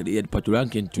 Kofi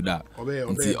Patoranking to that.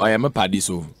 I am a party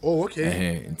so. Oh,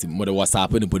 okay. More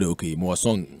WhatsApp and put okay, more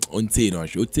song on say no.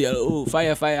 Oh,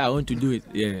 fire, I want to do it.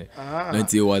 Yeah.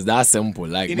 And it was that simple.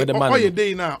 Like but the man. Oh, you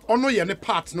day now. Oh no, you're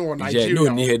part no Nigeria. Yeah,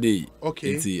 no near day.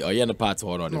 Okay. Oh, you're the part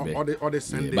or on the or the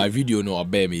Sunday. By video no,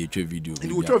 obey me. You video.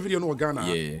 You do video no Ghana.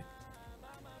 Yeah.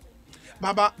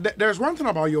 Baba, there's one thing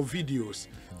about your videos.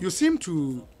 You seem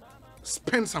to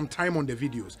spend some time on the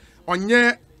videos. On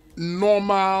your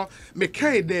normal, make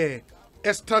there,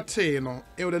 estate, you know,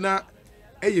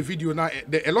 a video now.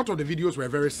 A lot of the videos were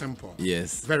very simple.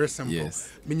 Yes. Very simple. Yes.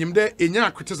 Meaning there any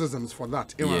criticisms for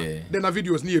that. Yeah. Then the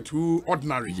videos near too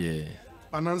ordinary. Yeah.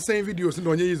 And I'm saying videos in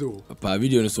the yezo. Per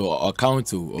video so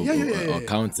account or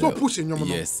count. So pushing your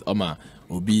yes.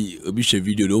 Obi share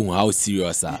video don't know how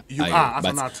serious you are as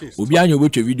an artist. Obi anyo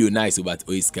watch video nice but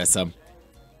o is kasam.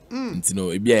 You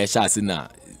know, obi a chance na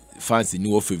fancy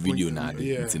new of video na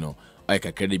you know. I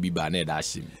can credit be ba na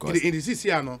dash him. In the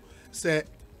CC no say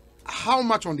how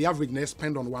much on the average they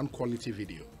spend on one quality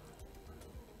video?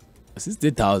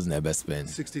 60,000 ever spend.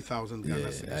 60,000 Ghana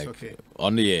cedis. Okay.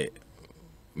 Only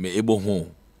me able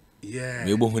home. Yeah.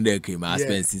 Me able home there I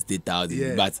spend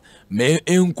 60,000 but me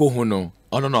enko ho no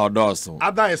on no doso.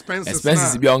 Other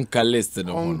expenses be on list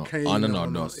no on no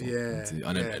doso. Yeah.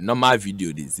 On a normal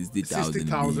video this 60,000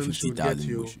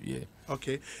 50,000 yeah.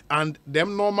 Okay. And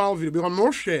them normal video because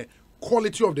no share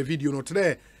quality of the video no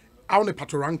today on the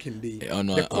Patoranking day. On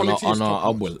the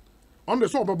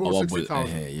so about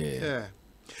 60,000. Yeah.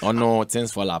 Oh no,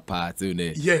 things fall apart.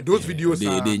 Yeah, those videos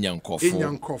they in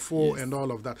Yankofo and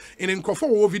all of that. And in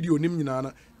Kofo video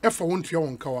nimnana F won't your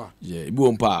own car. Yeah, it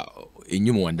won't pa a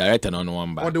new one director on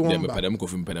one back. Them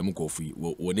Kofi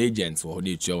one agents or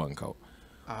nature one cow.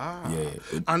 Yeah.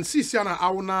 And Sisiana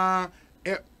Auna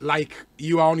like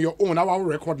you are on your own, our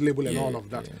record label and all of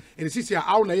that. And Sisia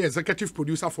Auna executive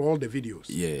producer for all the videos.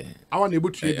 Yeah. I want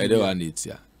able to I don't want it,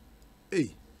 yeah.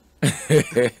 Hey.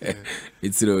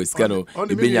 It's kind of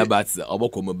been your bats or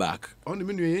come back. On the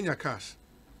menu in your cash.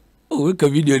 Oh, we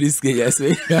can video this game, yes.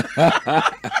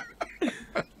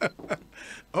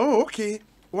 Oh, okay.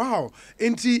 Wow.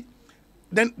 And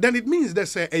then it means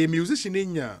there's a musician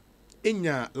in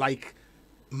your like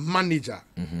manager.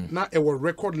 Now a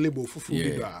record label for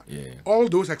food. Yeah. All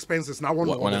those expenses now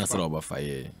one answer over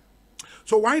fire.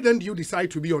 So why then do you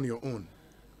decide to be on your own?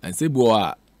 And say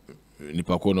boa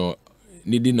nipakono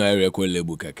needing no record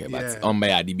label keke, but on my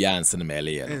adibia and Saint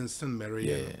Mary.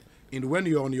 Yeah. And when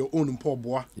you're on your own, poor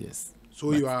boy. Yes.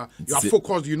 So you are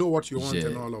focused, you know what you want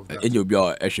and all of that. And you'll be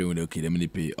actually with okay, them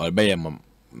pay or buy a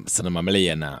cinema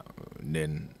Malaya now,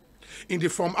 then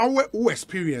From our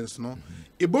experience, no,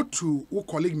 about to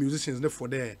colleague musicians for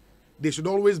there, they should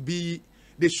always be.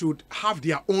 They should have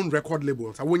their own record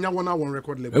labels. I want one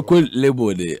record label. Record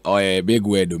label de or a big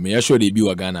word. Me sure they be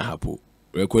Ghana hapo.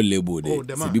 Record label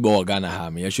de. Se be Ghana ha.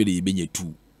 Me sure they be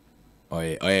two.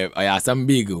 Or some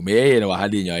big. Me no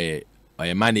had in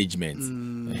your management.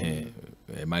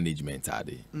 Management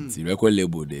ade. See record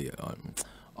label de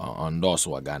on those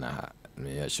Ghana ha.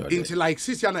 Yeah, sure. Into like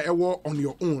Sisiana Ewo on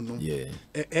your own, no? Yeah.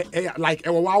 Like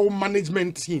our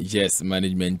management team. Yes,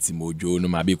 management team Ojo no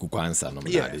mabi kwansa no.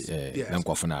 Yes. Them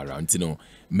kwafuna around. You know,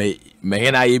 me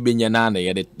hena ye be nyana na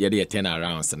ye 10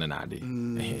 around sana na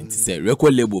ade. Say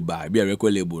record label ba, be a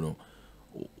record label no.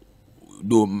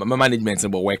 Do my management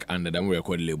about work under them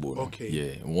record label. Okay.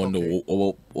 Yeah. One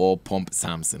or pump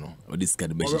Samson or this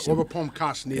kind of over pump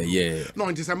cash. Yeah. No,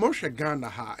 it is a more Ghana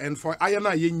ha, and for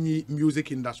Ayana Yenyi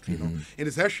music industry, no, it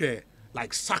is actually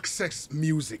like success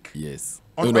music. Yes.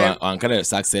 No, on kind of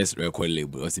success record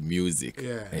label, it's music.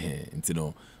 Yeah. You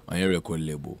know, on your record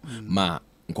label. Ma,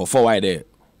 go forward there.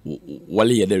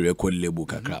 Wally the record label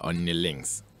kakra on the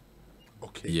links.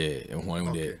 Okay. Yeah, and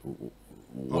one day.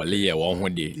 Wale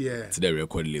one day to the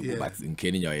record label, but in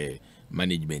Kenya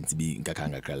management be in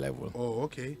kakanga level. Oh,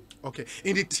 okay.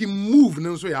 In the team move,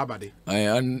 no so yabade.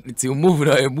 I team move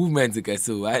a movement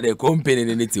so I the company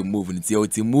in the team move and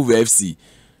team move FC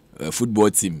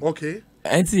football team. Okay.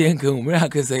 Anti enko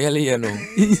miracle say you know.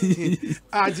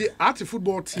 At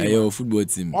football team. Ayo football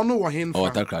team. Ono wa hen or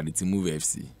attack the team move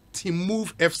FC. Team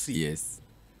move FC. Yes.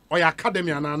 Or your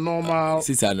academy and a normal.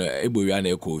 Sister no ebo we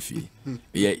na Kofi.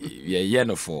 Yeah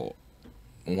no for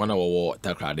one hour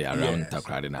takrade around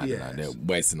takrade na the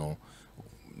boys no.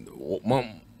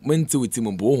 When to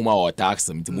team bo huma or tax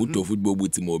them to moto football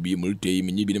team obi mu to yi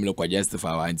me bi dem kwa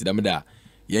justify anti dem da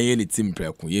yen ni team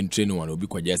preko yen train one obi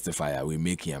kwa justify we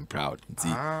make him proud.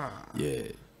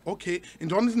 Yeah. Okay. In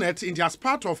the internet in as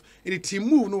part of the team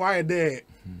move no why there.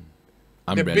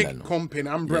 The big company,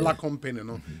 umbrella company,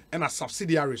 no, and a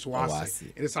subsidiaries was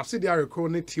it. A subsidiary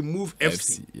called Team Move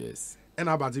FC. Yes. And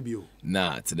about the bio.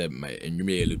 Nah, to them, and you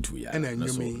may look to ya. And then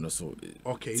you may.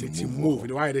 Okay, the Team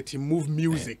Move. Why the Team Move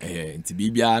music? And to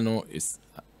Bibiano is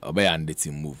obey and the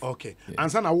Team Move. Okay. And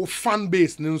so our fan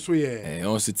base, no, so yeah.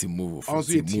 Also Team Move.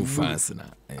 Also Team Move fans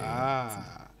now.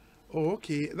 Oh,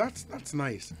 okay. That's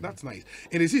nice. That's nice.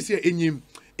 And this is here in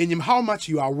him how much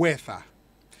you are worth.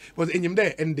 But in him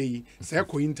there, and they say,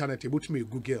 internet, able to me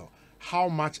Google, how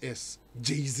much is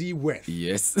Jay-Z worth?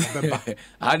 Yes.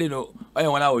 I don't know. I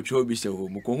want our show be show.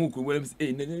 Mukongu, Williams,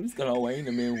 names can all in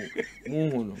the mail.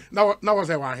 Now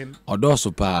was I want him? Or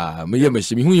dosso pa, me,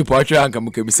 who you portrait and come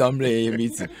be some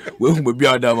meeting. We'll be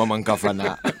out of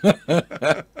Mankafana.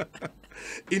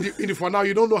 In the for now,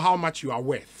 you don't know how much you are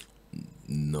worth.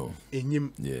 No. In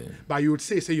him, yeah. But you would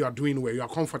say you are doing well, you are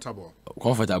comfortable.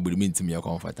 Comfortable means to me you're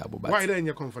comfortable. But why then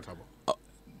you're comfortable?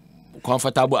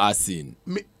 Comfortable as in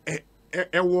me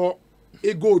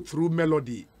a go through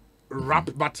melody rap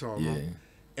battle. Yeah.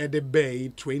 At the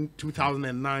Bay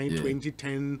 2009,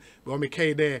 2010, when we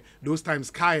came there, those times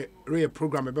Sky Ray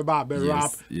program about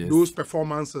rap, those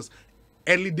performances,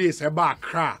 early days about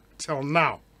crack till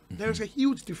now. There's a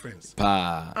huge difference.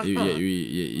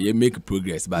 You make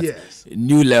progress, but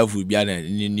new level be a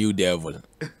new devil.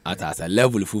 At a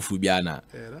level full be ana.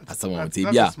 That's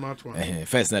a smart one.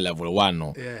 First level 1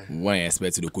 no. One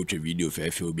expect to the coach video for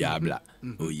a be a blah.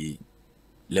 Oh ye.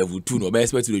 Level 2 no be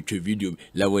expect to the video.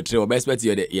 Level 3 be expect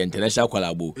to the international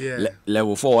collabo.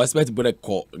 Level 4 expect to put a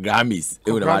Grammys.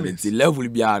 Level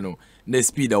be ano. The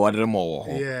speed of more.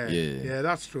 Yeah,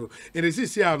 that's true. It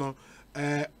is here no.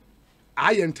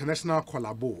 I international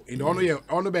collabo in the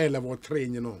honor by level 3,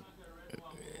 you know.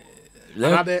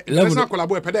 International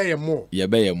collabo pay more. Yeah,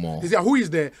 pay more. Who is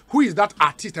that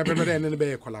artist ever done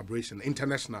any collaboration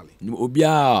internationally?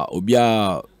 Obia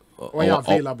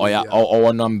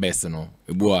or numbers no.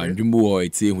 Eboa ndwumbo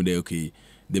eti hu dey okay.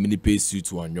 The many pay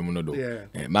suit one ndwum no do.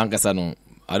 Mankasa no,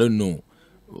 I don't know.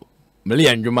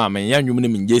 Mele ndwuma men ya ndwum no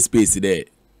me space there.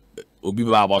 Obi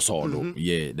ba boso do.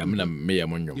 Yeah, da me me ya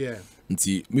ndwum. Yeah.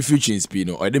 Nti me future speed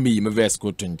no or dem me verse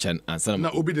go to nchan ansa na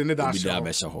obi de ne da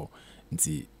sha ho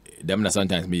nti dem na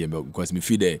sometimes me because me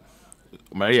feel there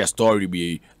Maria story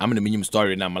be am na minim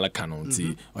story na malaka no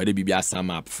nti or de bibia sum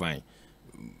up fine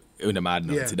e na mad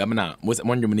no nti dem na most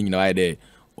monjo me nyina there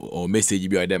or message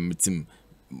be or dem team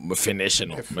me finish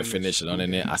no on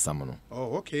any asam no.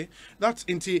 Oh, okay. That's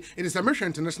into it is American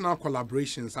international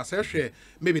collaborations as I share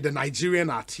maybe the Nigerian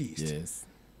artist. Yes.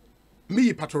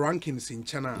 Me pato rankings in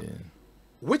China.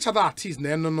 Which other artists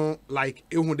no like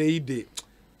the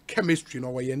chemistry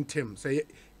no way in Tim say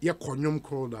ye konyum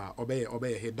called obey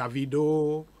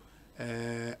Davido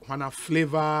when a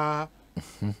flavor.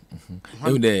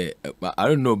 I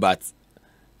don't know, but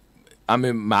I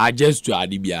mean, my adjust to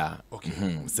Adibia.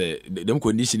 Okay. Say them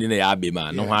condition in a abbey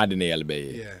man, no hard in a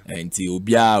elbe. And till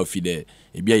Bia fide,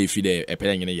 if you a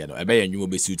pen in a yellow, a bay and you will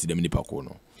be suited them in the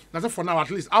Pacono. That's for now,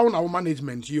 at least our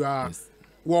management, you are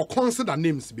well consider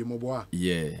names to be mobile.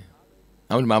 Yeah.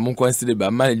 I'm my considered by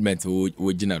management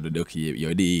who general the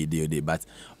your day, but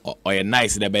or a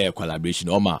nice the collaboration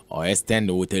or extend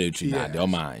the territory the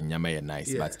Oma and Yama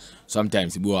nice, but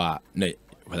sometimes you are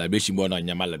collaboration born on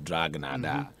Yamala drag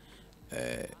and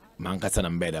Mankatan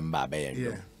and bed and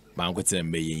Babe, Mankatan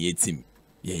and Bay ye team,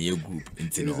 ye group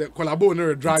into a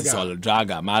collaborator drag, all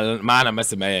dragger, man, a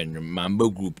mess mambo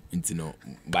group into no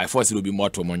by force it will be more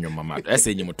to mon your mamma. I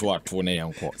say you to our 20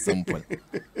 and quote simple.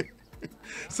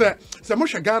 Say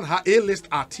Moshe Gan ha A-list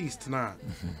artist na.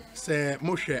 Say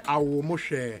Moshe Awo,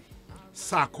 Moshe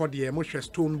Sarkodie, Moshe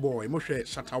Stoneboy, Moshe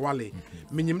Shatawale.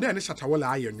 Minim there ni Shatawale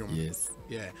ayenyom. Yes.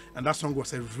 Yeah, and that song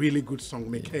was a really good song.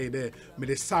 Me there, me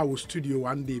the Sawo studio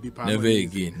one day be part. Never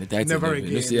again. The title never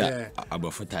again. Yeah.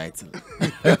 About for title.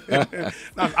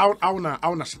 That's Auna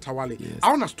Shatawale.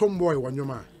 Auna Stoneboy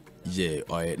wanyoma. Yeah,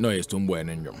 or no, it's Stoneboy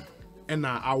and and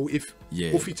now if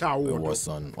it was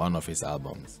on one of his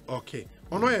albums. Okay.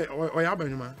 Oh no, or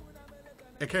album,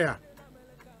 Ekea.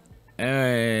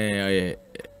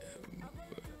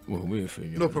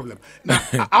 No problem. Now,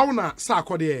 Auna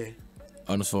Sarkodie.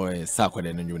 Also, Sarkodie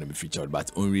and you will be featured,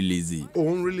 but unreleased.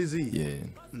 Unreleased. Yeah.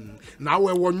 Now,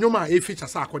 when you ma a feature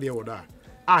Sarkodie or that,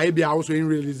 I be also in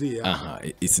release.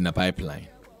 It's in a pipeline.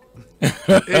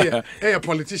 Hey,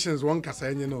 politicians won't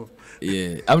say, you know.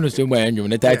 Yeah, I'm not sure why you're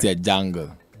the title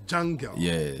Jungle. Jungle.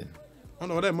 Yeah. Oh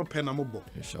no, them penambo.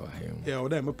 Sure. Yeah,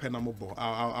 them penambo.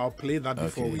 I'll play that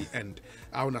before we end.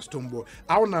 Auna Stoneboy.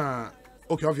 Auna.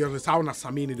 Okay, obviously, Auna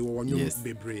Samini the one you be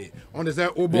on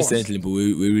the Obo. Recently,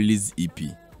 we released EP.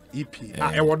 EP.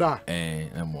 Ewoda.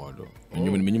 Ewoda.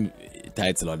 You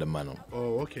title of the man.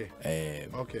 Oh, okay.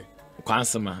 Okay.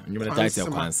 Kwansama, you mean title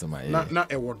Kwansama. Na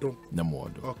Ewodo. Na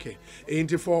Modo. Okay.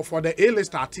 And for the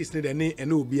A-list artist, I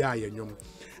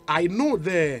know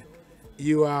that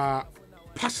you are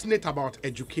passionate about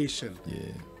education.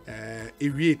 Yeah.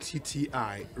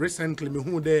 TTI. Recently, me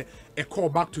who de a call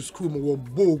back to school mo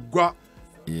Bogwa.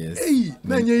 Yes. Hey,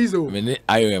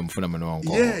 I am phenomenal.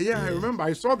 Yeah, I remember.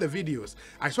 I saw the videos.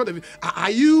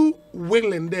 Are you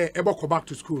willing there ever go back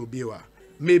to school, Biwa?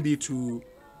 Maybe to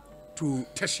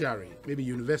tertiary, maybe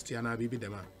university and maybe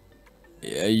them.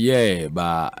 Yeah,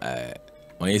 but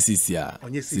on CCR,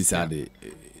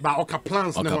 but okay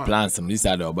plans. These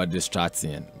are about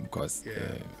distracting because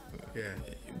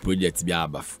projects be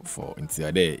able for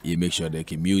until there you make sure they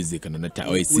can music and the time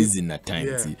or season at time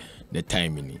the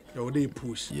timing. They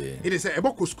push. Yeah. It is a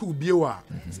about school Biwa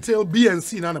still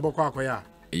BNC na about kwaya.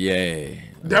 Yeah.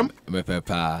 Them.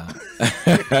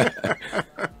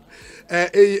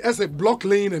 As a block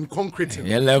laying and concrete.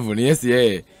 Yeah, level, yes,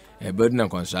 yeah. A burden of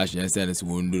construction, yes, and it's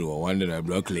wounded or wonder a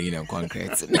block laying and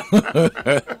concrete.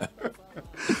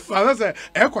 Well, that's a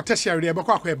tertiary,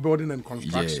 but building and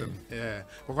construction. Yeah,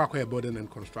 building and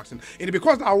construction. And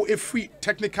because our a free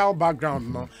technical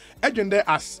background, no, agenda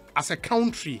as a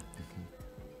country,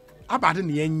 about in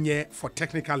the for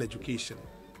technical education,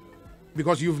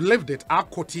 because you've lived it. Our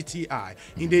TTI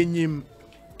in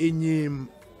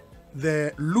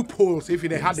the loopholes, if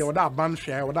they had the other band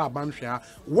share,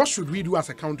 what should we do as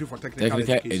a country for technical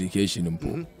education?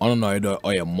 I don't know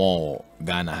or more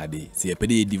Ghana had it. See a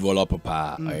pretty developer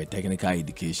technical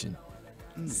education.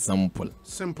 Simple.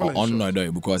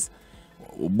 Because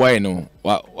boy no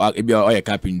what if you're a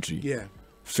carpentry. Yeah.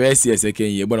 First year, second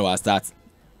year, but I start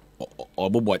or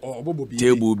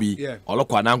table be or look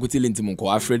what I'm telling him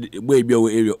Alfred baby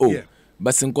area. Oh.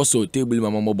 But since so table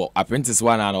mama mobile apprentice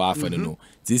one and half no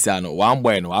this and one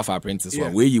boy no half apprentice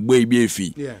one where you boy be a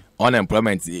fee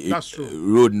unemployment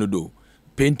road no do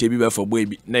paint be for boy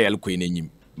na yel queen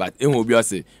him but it will be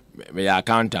say me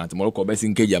accountant mo ko be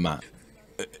sin kejama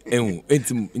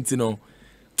enti no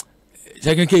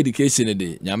second education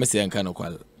dey nyame say nka no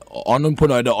kwal on put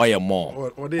no dey oil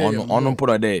more on put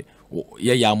no dey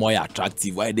yeah more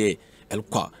attractive why dey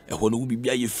elkwa ehonu bi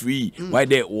bia ye free why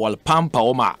they wall pamper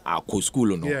o ma akọ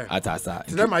school no atasa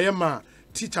them ayema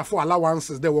teacher for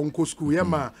allowances they won't go school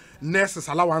yema nurses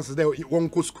allowances they won't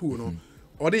go school no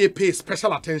or they pay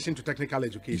special attention to technical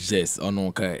education. Yes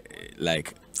okay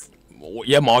like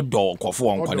yema do kofo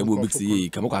on kwale bo big see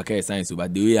kamoko aka science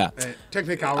but the way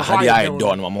technical how they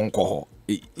do no mo nko ho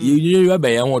You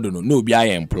be young one no be I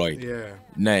employed. Yeah.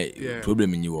 Na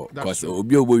problem in you because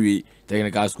obi obowi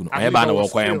technical school. I ba na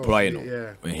work employed no.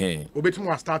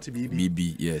 Obetumo start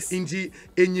BB, yes. Inji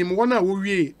enyim one a wo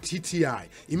wie TTI.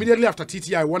 Immediately after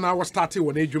TTI, 1 hour started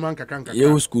when edwuma nkakanka.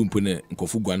 Ye school mpone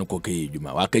nkofu gwa no koke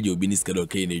edwuma. Wa ka je obi ni schedule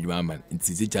okay na edwuma man.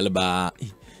 Nti chaleba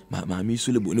ma mi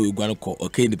so lebo no gwa no ko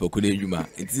okay ni peko na edwuma.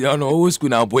 Nti no school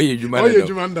na boy edwuma.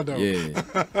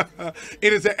 Yeah.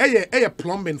 It is a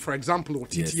plumbing, for example, or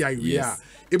TTI we are.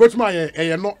 It's my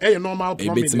a normal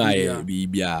plumbing. It's my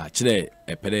bibia chire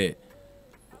epere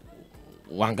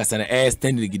wankasa na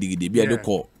standing gidigidi bia de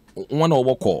ko one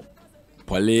owo ko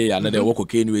pole another work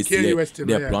okay anyway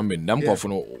they plumbing them ko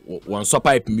no one so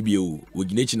pipe mi bi o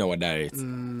oginachi na wa direct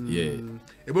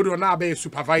ebodo na be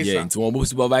supervisor nti one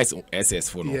supervise SS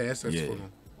for no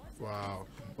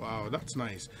wow that's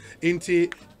nice inti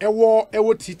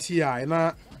ewo TTI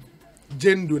na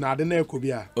jendo na de na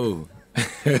ekobia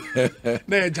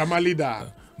na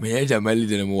jamalida me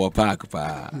jamalida na mo park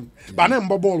pa ba na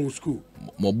mbobolo school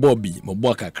mo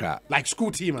ball kakra like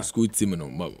school team no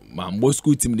ma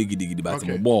school team digidi but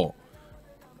mo ball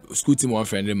school team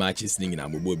 100 matches ning na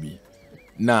mo bi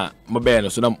na mo be no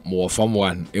so na mo form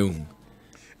 1 ehu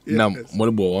na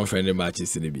mo ball 100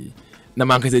 matches ni bi na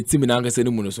man kase team na kase ni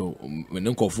mu no so me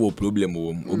nkofo problem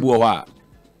wo obi wo ha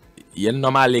ye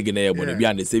normal league na ye bo no bi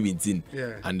under 17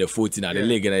 and the 14 and the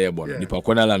league na ye bo no nipa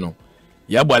konala no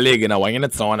ya bo league na wanye na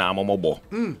tsawo na amomobo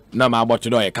na ma agbocho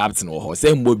do ye captain wo ho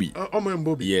say mbobi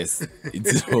yes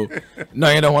so no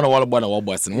ye don't want to wall bo na wo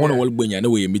boss no won wall gbanya na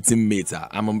we meeting mate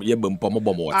am ye bempo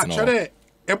mobo mo what no actually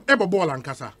e ball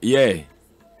ankasa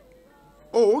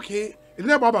okay it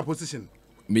never about position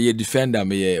me a defender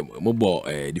me a mobile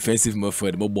defensive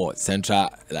midfield mobile central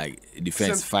like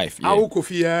defense 5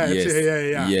 Kofi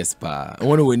yes pa I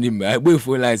want to win him I boy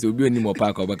for lines will be any more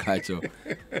park over catch.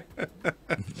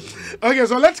 Okay,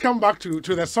 so let's come back to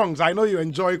the songs. I know you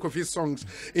enjoy Kofi's songs.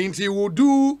 And he will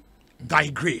do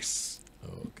Digress.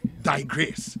 Okay.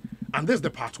 Digress. And this is the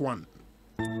part 1.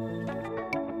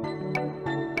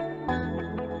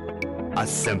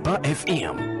 Asempa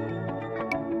FM.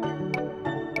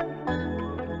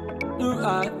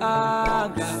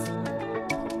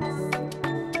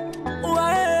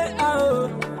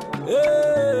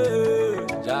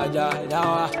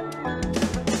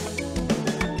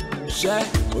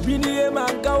 Obini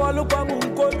manka walu kwa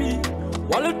munkobi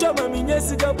walu toma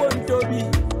minyesi ga bontobi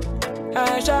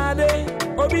shade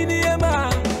obini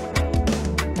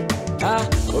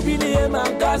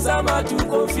manka sama tu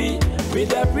Kofi with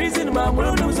the prison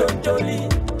mamulu zontoli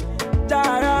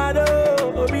tarado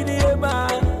obini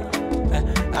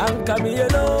anka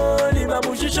miyelo li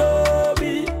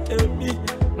mamushishobi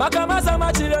makama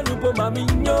sama chile nupo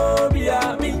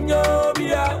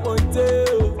minyobia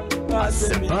monteo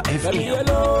Asempa FM.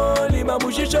 Yellow, lima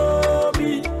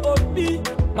mushishobi, obi.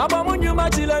 Mama munyu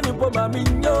machila nupo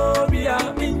minyobia,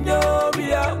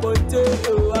 mote,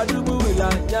 adubu ila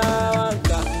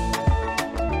nyanka.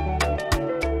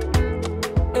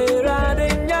 Erade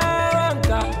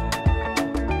nyanka.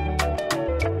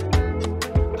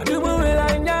 Adubu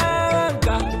ila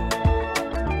nyanka.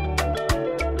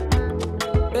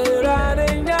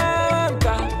 Erade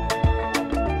nyanka.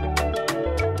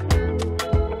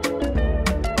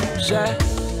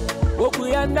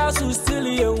 Okuyanda su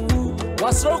stili yengu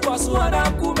wasro kwasu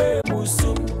anakume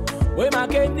musu we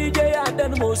makendi je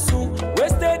adan mosu we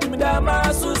steady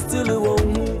midama su stili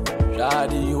wongu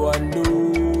shadi wandu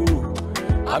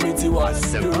amiti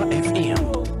Asempa FM.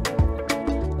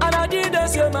 anadida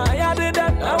sema ya dida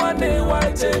na wane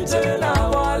wacheche na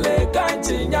wale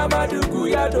kanchi nyamadugu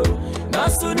yado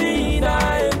nasuni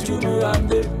na entumu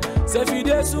ambe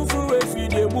sefide sufu we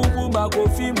fide bubu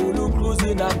makofi mulu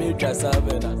cruising na metra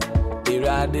savena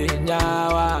irade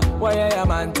nyawa waya ya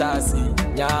mantasi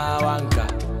nyawanka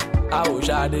au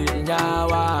shade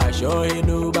nyawa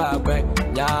shohinu bakwe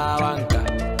nyawanka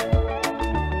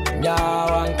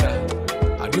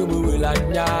adumu wila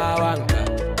nyawanka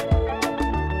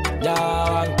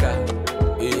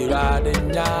irade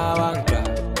nyawanka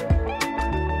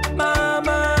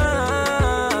mama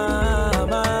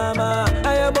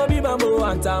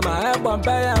antama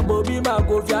bombaya bobi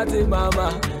makofiati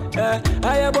mama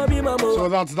so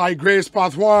that's Digress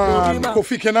part 1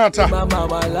 Kofi Kinaata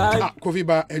Kofi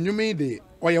ba enyumi de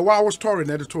or your wow story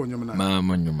na to nyuma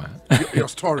mama your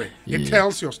story it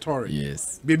tells your story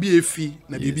yes baby efi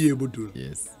na baby ebudu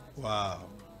yes wow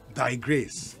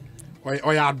Digress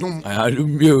or ya dum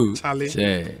yo Charlie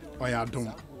or ya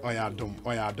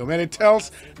dum and it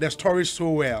tells the story so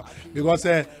well because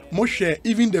Moshe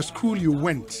even the school you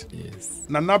went yes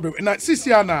na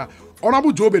sisiana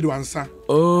Honorable Joe Bedwansa.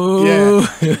 Oh, yeah.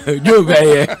 Joe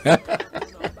Bedwansa.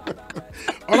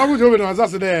 Honorable Joe Bedwansa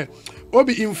said there.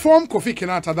 Obi inform Kofi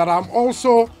Kinaata that I'm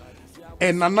also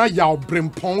a Nana Yao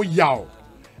Brimpon Yao,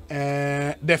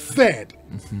 the third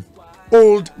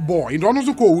old boy. In the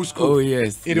Honorable School. Oh,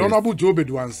 yes. In the Honorable Joe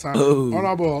Bedwansa. Oh.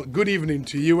 Honorable, good evening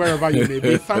to you, wherever you may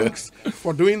be. Thanks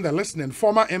for doing the listening.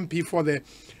 Former MP for the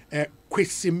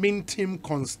Kwesimintim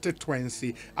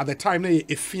constituency. At the time,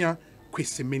 Efia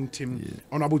Kwesimintim.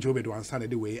 Honorable Joe Bedwansa,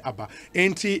 the way, Abba.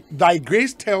 Auntie, thy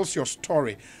grace tells your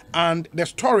story. And the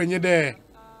story in there.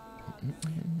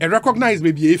 A recognized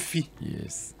baby Efi.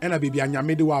 Yes. And a baby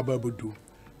Anyamede wa babudu.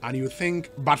 And you think,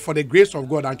 but for the grace of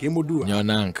God and Kemodu.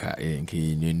 Nyonanka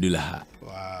enki nyundula.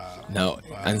 Wow. Now,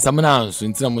 and someone else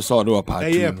in some sort of part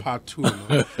 2. Yeah, part 2.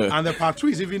 No? And the part 2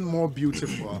 is even more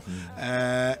beautiful.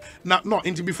 Now,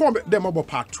 into before them about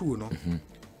part 2, no.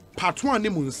 Part 1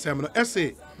 nimun semno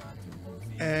essay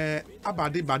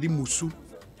abade badi musu.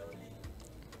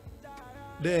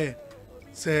 There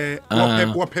say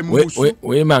wapemusu.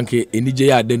 We manke enije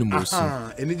ya denu musu.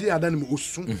 Enije ya denu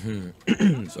musu.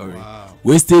 Sorry.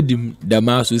 We stayed the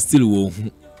mouse still wo.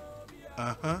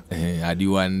 Adi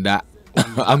wanda.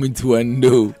 I'm into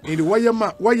wando. In the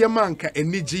way man ka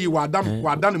enije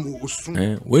wadanu musu.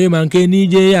 We manke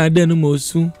enije ya denu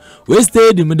musu. We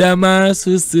stayed the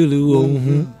mouse still wo.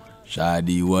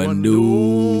 Shadi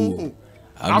wando.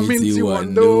 Amiti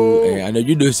wando. And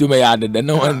you do so my other than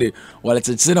no one day. While it's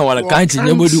a sinner, while I can't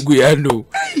never do yando.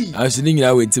 I was sitting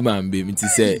there with him, baby, to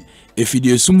say, if you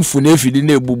do some fun, if you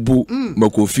didn't boo,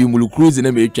 Makofi will cruise in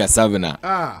America Savannah.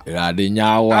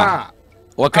 Nyawa.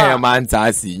 What kind of man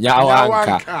tassi?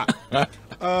 Nyawa.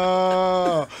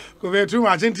 Go too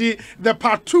much into the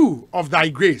part 2 of thy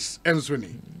grace,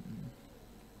 Enswini.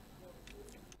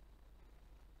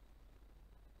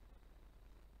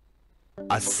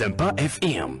 Asempa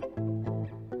FM.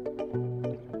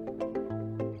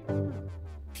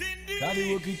 Daddy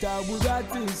Wokita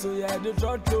Bugatti, so yeah, the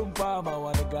trotting palm, I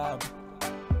want to grab.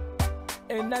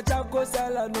 And that Chaco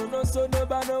Sala, no, so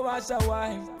no washer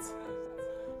white.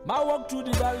 My walk through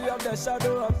the valley of the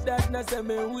shadow of darkness, and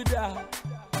me with her.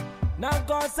 Now,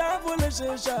 cause I'm foolish,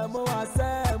 Shamo, I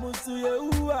say,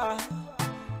 Musuya.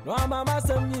 No, mama,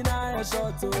 some nina,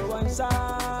 short to one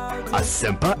side.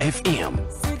 Asempa FM.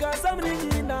 Sika somebody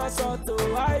in a sort to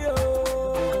ayo.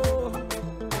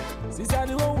 Sister,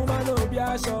 the woman, no, be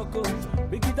a shock.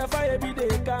 We get a fire every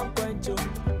day, can't quench you.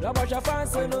 Rabasha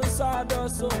fancy no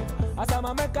sawdust. As I'm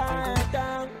a mecha,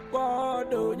 thank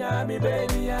God, oh, yammy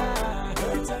baby.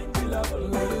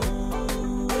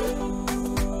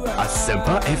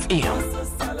 Asempa FM.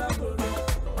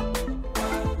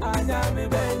 Yammy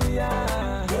baby.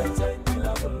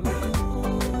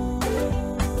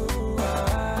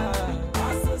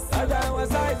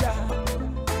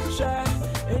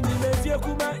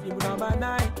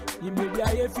 You may be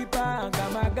a fipa and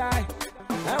come a guy.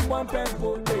 I'm one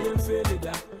pempo, they feel it.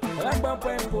 I'm one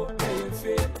pempo, they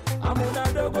feel. I'm on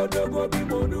a dogo, be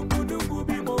more,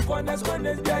 be more, corners, be a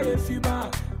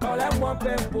fiba. Call I'm one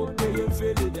pempo, they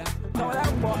feel it. Call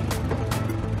I'm one.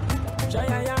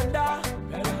 Chayanda,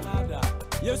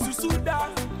 yes, Suda.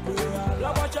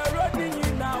 Lawacha running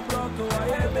in our block,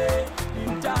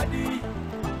 in Taddy.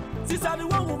 Sister, the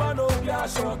one woman, oh, yeah,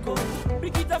 shoko.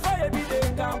 Bikita fire, be they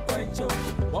can't quench you.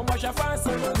 One wash a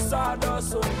fancy, no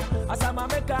sawdust. As I'm a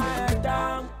mecha, and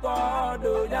thank God,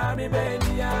 oh, yammy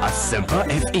baby. Asempa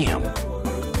FM.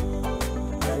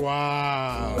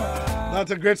 Wow.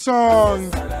 That's a great song.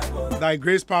 Thy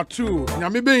Grace Part 2.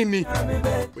 Yammy baby.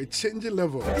 We change the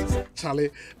level.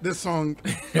 Charlie, this song.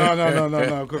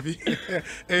 No, Kofi.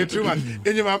 Too much.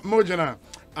 Mojana.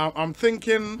 I'm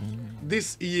thinking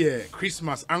this year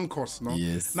Christmas anchors, no?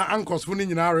 Yes. Now anchors we need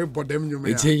to but them you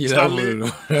may change the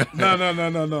level.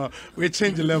 No. We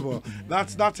change the level.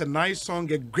 That's a nice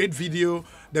song, a great video.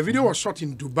 The video was shot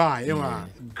in Dubai. Yeah.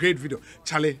 Great video.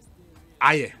 Charlie.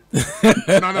 Aye. No,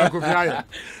 Kofi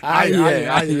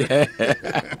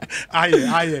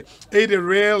aye. The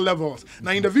real levels.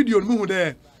 Now in the video,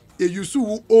 there, you see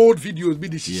old videos be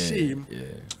the shame.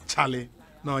 Yeah. Charlie.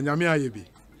 No, nyame ayebi.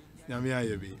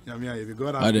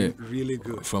 God has been really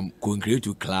good. From concrete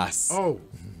to class. Oh,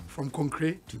 from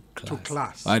concrete to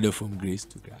class. Either from grace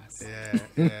to class.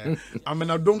 Yeah. I mean,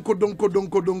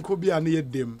 donko be an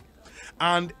dem.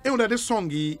 And even this song,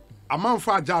 a man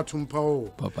for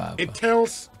Papa. It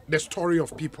tells the story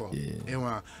of people.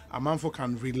 Yeah. A man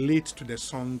can relate to the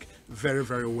song very,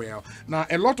 very well. Now,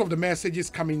 a lot of the messages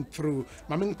coming through,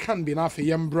 Mamin can be enough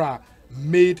yembra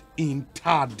made in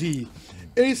Tadi.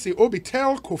 AC Obi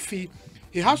tell Kofi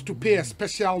he has to pay a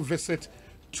special visit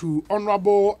to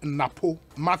Honorable Napo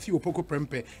Matthew Opoko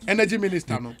Prempe, Energy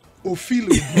Minister. No, Ophilo.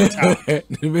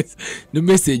 The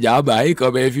message I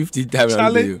come 50 times.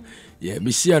 Yeah,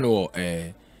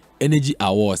 Michiano Energy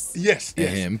Awards. Yes.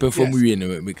 Perform we in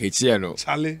Michiano.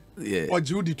 Charlie. Yeah. Or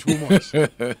Judy too much.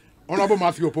 Honorable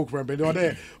Matthew Opoko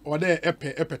Prempe, or there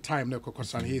epe time no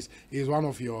Kokosan. He's one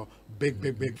of your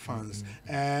big fans.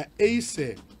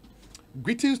 Say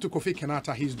greetings to Kofi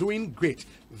Kinaata. He's doing great.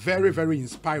 Very, very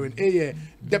inspiring.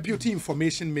 Deputy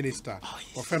Information Minister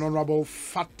of Honorable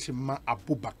Fatima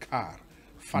Abubakar.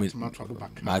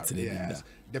 Yes.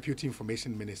 Deputy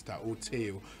Information Minister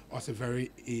Oteo. Also very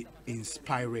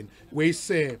inspiring. We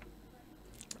say,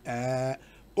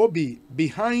 Obi,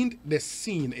 behind the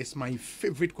scene is my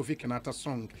favorite Kofi Kinaata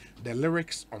song. The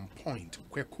lyrics on point.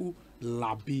 Kweku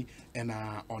Labi and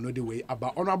on the way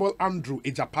about Honorable Andrew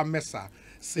Ejapa Mesa.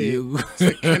 Say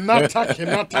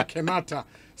Kenata.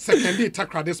 Secondly,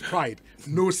 Takrade's pride,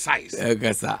 no size.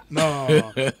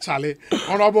 No, Charlie.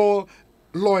 Honorable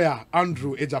Lawyer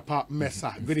Andrew Ejapa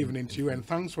Mesa. Good evening to you and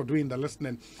thanks for doing the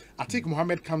listening. Atik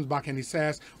Mohammed comes back and he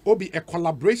says, Obi, a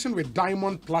collaboration with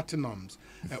Diamond Platinums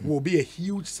will be a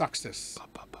huge success.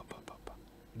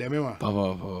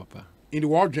 In the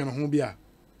world, General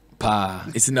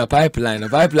it's in a pipeline.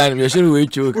 You're sure we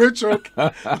choke. We choke.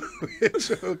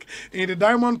 In the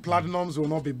Diamond Platinums will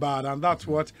not be bad, and that's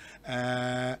what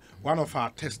one of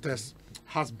our testers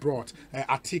has brought.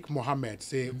 Atik Mohammed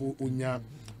say Unya.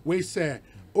 We say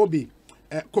Obi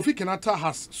Kofi Kinaata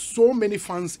has so many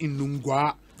fans in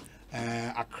Nungwa.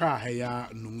 Accra Heya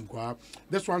Nungwa.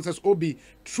 This one says, Obi,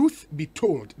 truth be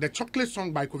told, the chocolate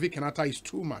song by Kofi Kinaata is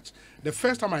too much. The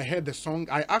first time I heard the song,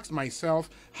 I asked myself,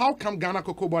 how come Ghana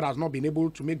Cocoa Board has not been able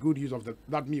to make good use of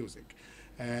that music?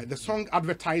 The song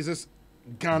advertises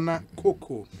Ghana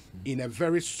Cocoa in a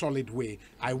very solid way.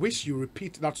 I wish you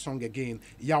repeat that song again.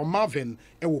 Yao Marvin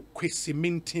ewo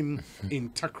kwesimintim in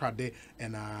Takrade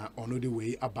and on the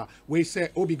way Abba. We say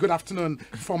Obi, good afternoon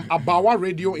from Abawa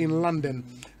Radio in London.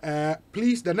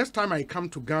 Please, the next time I come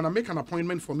to Ghana, make an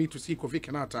appointment for me to see Kofi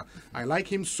Kinaata. I like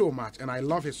him so much and I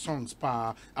love his songs.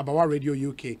 Abawa Radio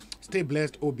UK. Stay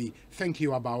blessed, Obi. Thank you,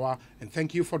 Abawa, and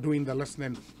thank you for doing the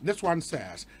listening. This one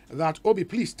says that Obi,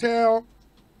 please tell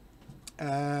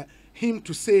him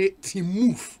to say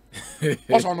Timove.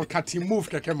 Also, no Timove,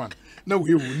 Kekeman. No,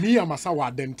 we will near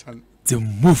Masawa Denton. To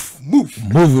move, no.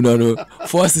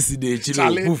 Forces the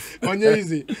Charlie,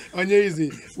 easy.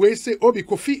 We say Obi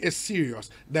Kofi is serious.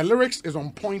 The lyrics is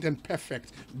on point and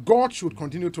perfect. God should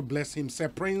continue to bless him. Sir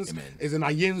Prince Amen. Is in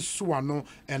Ayen Suano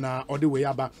and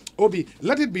Odiweyaba. Obi,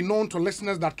 let it be known to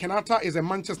listeners that Kinaata is a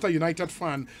Manchester United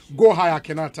fan. Go higher,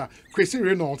 Kinaata. Chrissy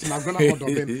Reynolds, and I'm gonna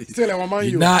order them. Still a woman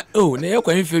you. Now, oh, now you're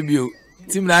going for you.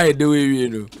 Tim I do you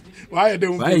know. Why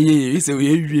do you? It's a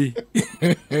way.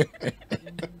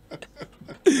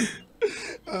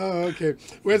 Okay.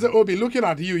 Where's the Obi? Looking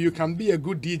at you, you can be a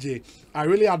good DJ. I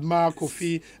really admire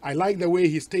Kofi. I like the way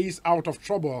he stays out of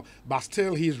trouble, but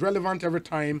still he's relevant every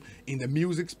time in the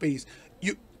music space.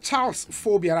 Charles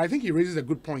Phobia, I think he raises a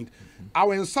good point. I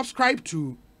will subscribe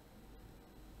to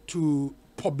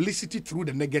publicity through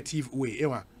the negative way.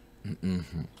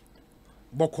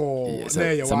 Boko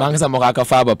samanga moka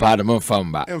faba pa de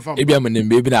mfamba ebi am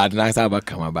baby na adana sa ba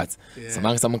kama but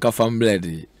samanga moka fam blood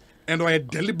and a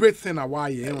deliberate thing why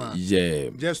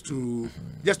just to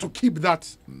keep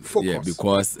that focus. Yeah,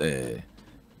 because say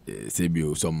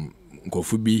some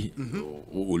kofubi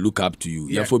will look up to you.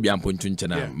 Yeah, for be am pontun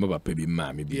chana maba pebi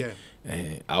ma maybe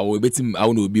I will betim I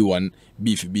will be one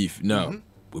beef now.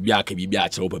 Obi aka bi a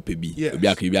chewo papa bi obi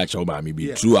aka bi a chewo ba me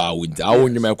bi true I won't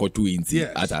nyema ekoto inti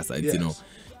at aside you know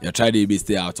you try to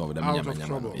stay out of the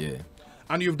nyama. Yeah,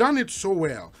 and you've done it so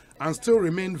well and still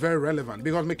remain very relevant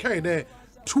because me carry there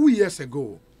 2 years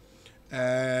ago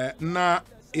na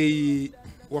a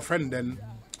friend then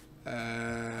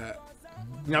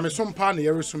Nyame pa na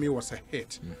yeresumi was a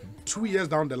hit. 2 years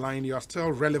down the line you are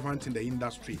still relevant in the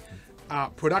industry.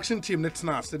 Production team let's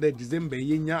not say that December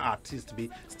yenya artist be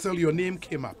still your name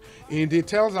came up and it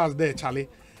tells us there Charlie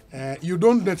you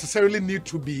don't necessarily need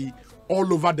to be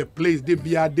all over the place they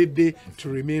to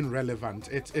remain relevant.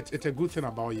 It's a good thing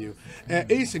about you.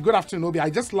 AC, good afternoon Obi. I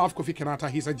just love Kofi Kinaata.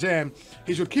 He's a gem.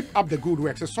 He should keep up the good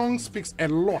work. The song speaks a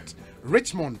lot.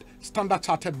 Richmond Standard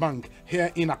Chartered Bank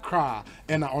here in Accra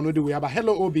and on the way. But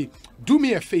hello Obi, do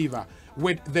me a favor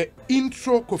with the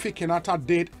intro Kofi Kinaata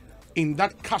did in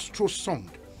that Castro song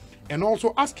and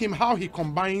also ask him how he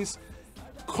combines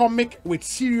comic with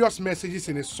serious messages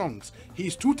in his songs.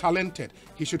 He's too talented.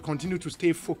 He should continue to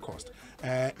stay focused.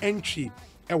 Entry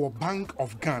our Bank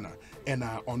of Ghana. And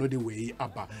on the way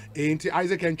up.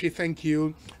 Isaac Entry, thank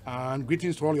you. And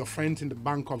greetings to all your friends in the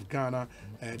Bank of Ghana,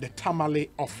 the Tamale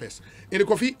office. In the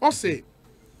coffee, also,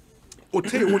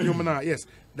 yes,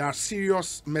 there are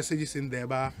serious messages in there,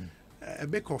 but a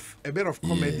bit of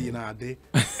comedy in our day.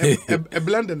 A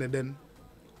blend and then.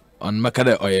 On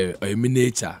Makada or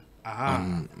miniature.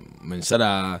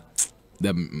 Menshada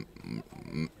the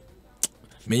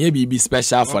may be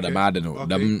special for the bad no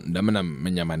them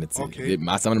menyamanity okay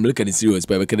master look at the serious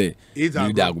but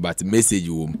but message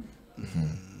you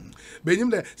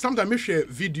sometimes I share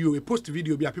video, a post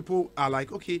video where people are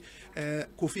like, okay,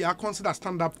 Kofi, I consider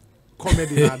stand-up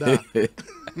comedy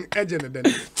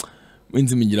when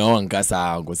to me, you know,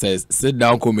 Casa says, sit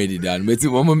down comedy down. But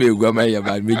you want me go my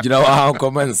about me, you know, how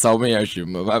come and saw me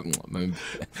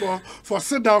for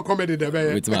sit down comedy,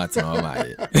 with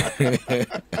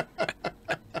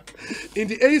in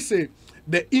the essay,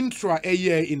 the intro a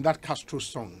year in that Castro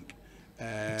song.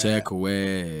 Check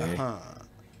away.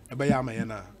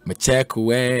 Me check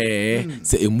away.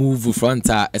 Say a move front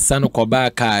a son of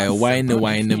Kobaka, wine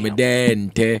me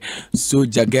dente. So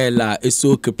jagela, a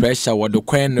soak pressure, what the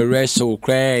queen ratio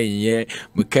crying, yeah.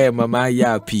 Me came my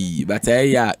yappy, but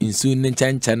in soon in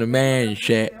Chanchan man,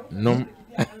 no.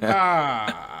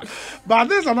 But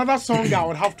there's another song I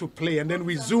would have to play, and then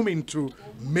we zoom into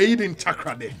Made in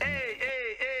Takrade.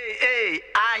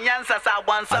 Ayansa sa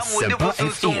wan sam wudi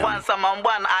busun wan samam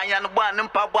wan ayan wan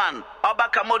mpa wan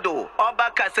obaka modo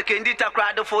obaka sekendi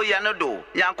takrade fo yanodo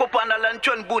yankopa na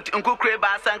lanchon boot nku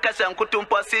kreba san kasa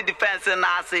nkutumpo si defense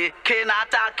na ase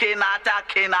Kinaata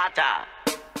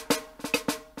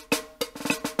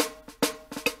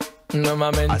no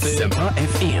mamente Asempa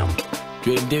FM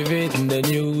 28 in the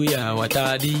new year what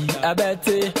are the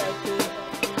abete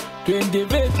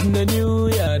 28 in the new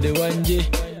year the one J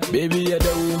baby, I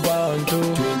don't want to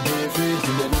 20 feet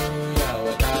in the new year,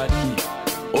 what are you?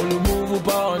 Only move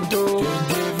upon to 20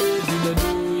 feet in the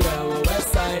new year, west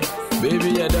side.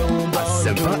 Baby, I don't want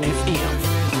to 20 feet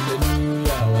in the new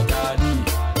year, what are you?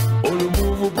 Only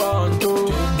move upon to 20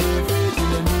 feet in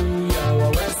the new year,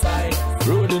 west side.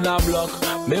 Road in a block,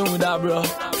 me with a bro.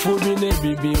 Food in a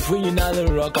baby, food in a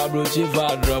rock, I brought you for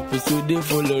a drop, so they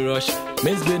full of rush.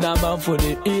 Miss been a man for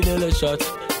the either shot.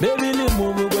 Baby, le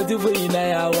move go to for in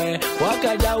a way.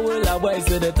 Waka jawu la boy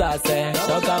say the tase.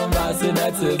 So come back in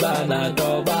that Savannah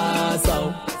to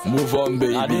basso. Move on,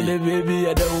 baby. I did it, baby.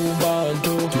 I don't want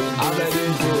to. I'm ready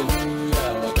to.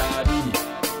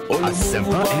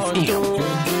 Asempa FM.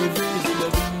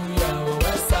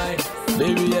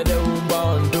 Baby, I don't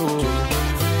want to.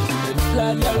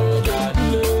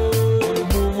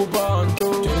 Move on to.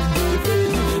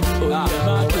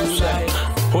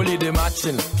 Holy the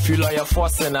matching, feel like you're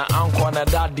forcing an uncle and a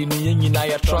dad in the yin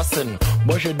you're trusting.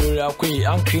 Bosha do a quay,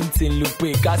 I'm Clinton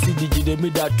Lupe, Cassie did you the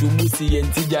middle to Musi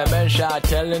and Tija Mensha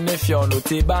telling if you're no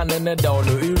Teban and a down,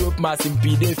 Europe massing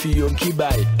PD for your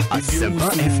Kibai.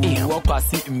 Asempa FM. Walk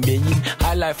past it in Benin,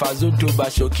 high life as to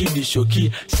Bashoki, the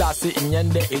Shoki, Shasi in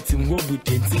Yende, it's in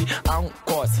Wobutenti, and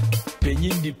course.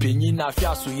 Penin di penin na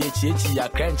fiasu yechi ya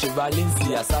crench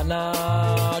Valencia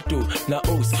Sanato na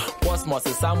os Cosmos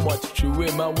somewhat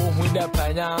true ma wo hu da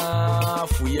panya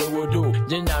fuye wodo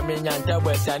jenya menyanta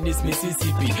West and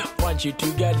Mississippi punch it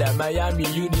together Miami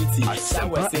Unity West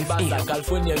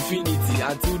California Infinity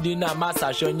until dinner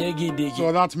massa shonyegi digi.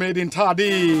 So that's Made in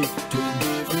Tadi.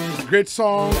 Great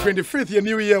song, 25th year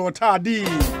New Year or Tadi.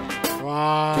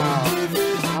 Wow.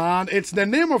 And it's the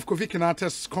name of Kofi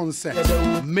Kinaata's concert,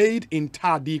 Made in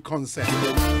Tadi concert.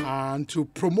 And to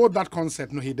promote that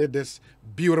concert, he did this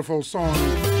beautiful song.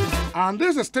 And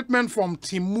there's a statement from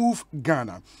Timove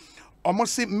Ghana.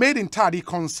 Almost say Made in Tadi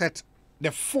concert, the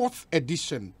 4th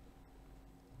edition.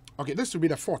 Okay, this will be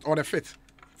the 4th or the 5th.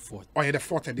 4th. Oh yeah, the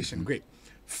 4th edition. Great.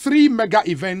 3 mega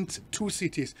events, 2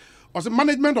 cities. As the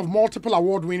management of multiple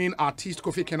award-winning artist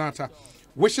Kofi Kinaata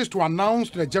wishes to announce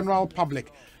to the general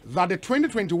public that the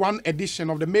 2021 edition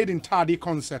of the Made in Tadi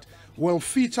concert will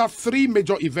feature 3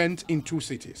 major events in 2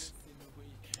 cities.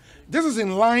 This is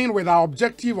in line with our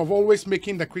objective of always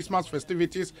making the Christmas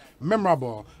festivities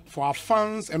memorable for our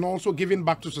fans and also giving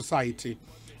back to society.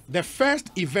 The first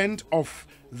event of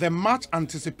the much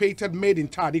anticipated Made in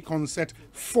Tadi concert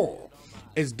 4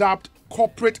 is dubbed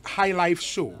Corporate High Life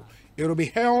Show. It will be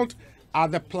held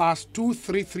at the Plus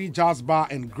 233 Jazz Bar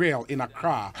and Grill in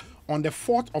Accra on the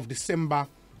 4th of December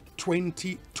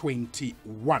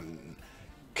 2021.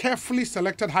 Carefully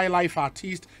selected high life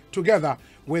artists together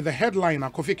with the headliner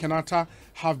Kofi Kinaata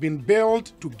have been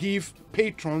billed to give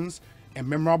patrons a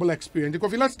memorable experience.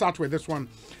 Kofi, let's start with this one.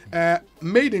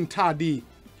 Made in Tadi,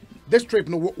 this trip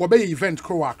no what be event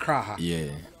crow Accra.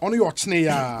 Yeah. On your chne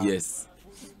ya. Yes.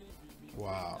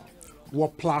 Wow.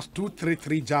 What plus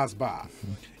 233 jazz bar.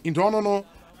 In no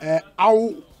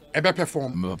how ebe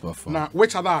perform. Now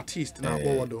which other artist now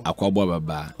what do? Akwabo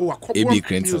Baba. Oh, Ebi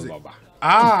Crenton Baba.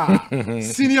 Ah,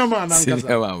 senior man.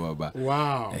 Senior man Baba.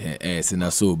 Wow.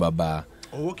 Sinaso Baba.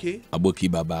 Oh, okay. Aboki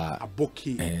Baba.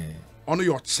 Aboki. On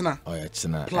your chna. Oh, yeah,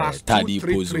 chna. Plus Tadi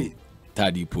 233. Pozo.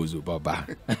 Tadi Pozo Baba.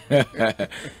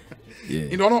 Yeah.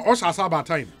 In no us as about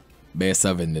time. Be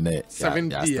 7 the net. 7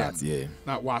 p.m. Start, yeah.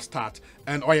 Now was start.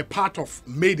 And or a part of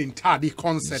Made in Tadi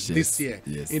concert this year.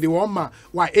 Yes. In the woman,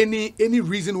 why any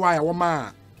reason why a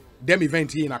woman them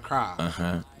event here in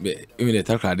Accra? But even the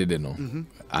talk I didn't know.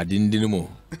 I didn't know.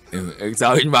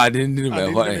 Exactly, I didn't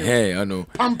know. Hey, I know.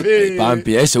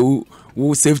 Pampi. So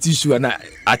who safety shoe and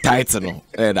a tight no.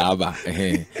 Aba.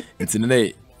 It's in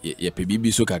the ye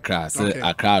PBB so kakra say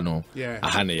Accra no.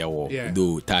 Aha na ye wo.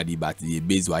 Do Tadi but ye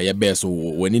base why ye best so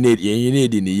when you need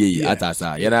in the ye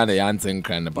atasa. Ye na ya anten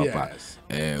kran papa.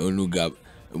 Onuga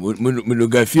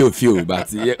munuga feel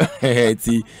but ye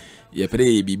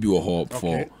pray BB wo ho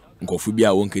for Kofi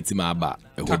bia won ketima aba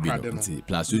e ho bi no nti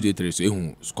plus 223 so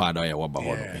ehun squad o ye wo ba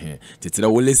ho no titira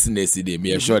wo listeners dey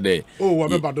me sure dey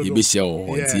e be share ho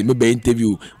nti me be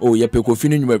interview ye pe Kofi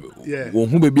no nyuma wo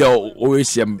hu be bia o we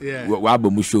share wo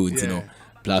aba mu show nti no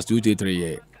plus 223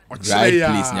 ye right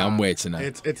place nyammo e china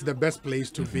it's the best place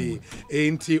to be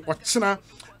nti ochina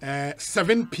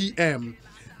 7 p.m.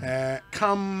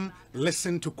 Come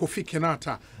listen to Kofi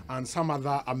Kinaata and some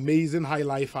other amazing high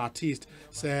life artists.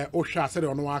 Say Osha said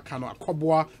on Wakano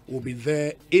Akobwa will be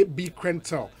there. A.B.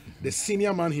 Krentel, the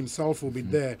senior man himself, will be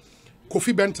there.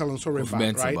 Kofi Bentel and so Reba,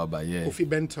 right? Baba, yeah. Kofi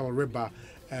Bentel, Reba,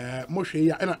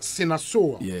 Moshe and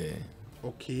Sinaso. Yeah.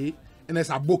 Okay. And there's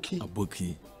Aboki.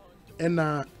 Aboki. And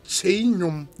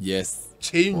Cheinyum. Yes.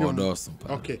 Cheinyum. Awesome,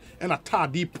 okay. And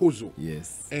Tadi Pozo.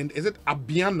 Yes. And is it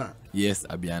Abiana? Yes,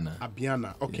 Abiana.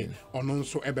 Abiana. Okay. Yeah. Ono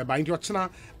so ebeba into china.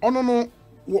 Ono no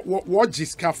what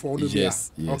jiska for no.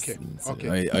 Yes. Okay.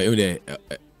 Okay.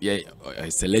 I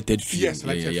selected few. Yes,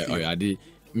 selected few. I did.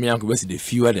 Me uncle was the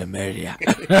fewer the merrier.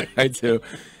 So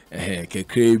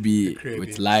Kekrebi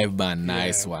with live band,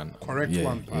 nice one. Correct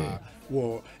one.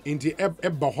 Well, in the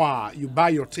Ebahwa, you buy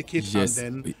your ticket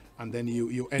and then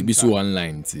you enter. Be so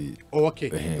online. Oh,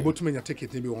 okay. You go to your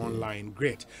ticket maybe online.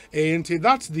 Great. And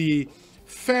that's the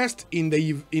first in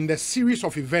the series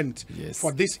of events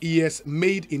for this year's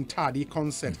Made in Tadi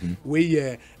concert,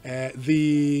 where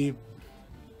the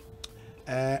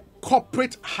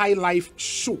corporate high life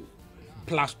show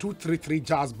plus 233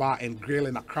 jazz bar and grill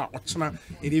in Accra. And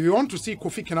if you want to see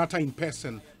Kofi Kinaata in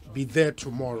person, be there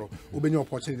tomorrow. We'll be your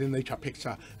opportunity to take a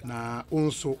picture. Now,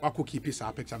 also, I could keep this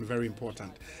picture, very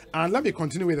important. And let me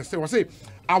continue with the story. I say,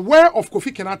 aware of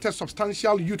Kofi Kinaata's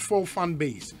substantial youthful fan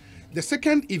base, the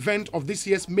second event of this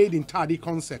year's Made in Tadi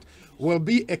concert will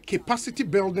be a capacity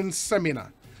building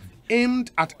seminar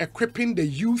aimed at equipping the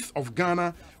youth of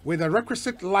Ghana with the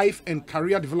requisite life and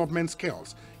career development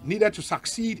skills needed to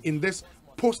succeed in this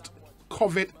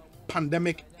post-COVID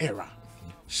pandemic era.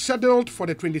 Scheduled for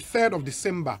the 23rd of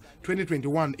December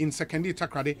 2021 in Sekondi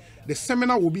Takrade, the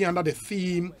seminar will be under the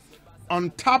theme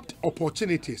Untapped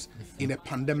Opportunities in a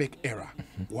Pandemic Era.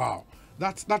 Wow.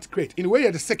 That's great. In a way,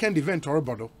 the second event, or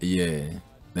Bodo. Yeah.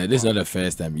 Now, this is not the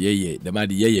first time. Yeah. The man,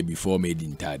 before Made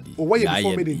in Tadi. Oh, why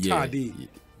before Made in Tadi? Yeah.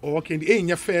 Oh, okay. In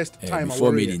your first time.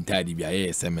 Before Made in Tadi,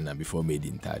 a seminar before Made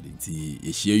in Tadi.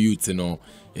 See, share you to know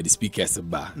the speakers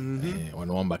bar.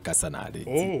 On back Casanade.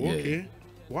 Oh, okay.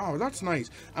 Wow, that's nice.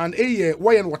 And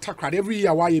why and what every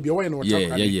year? Why you be why and what?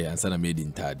 Yeah. And so Made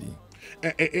in Tadi.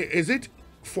 Is it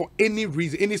for any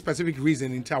reason, any specific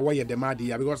reason in why you're the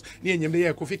Madia? Because near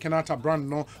the Kofi Kinaata brand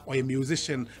no or a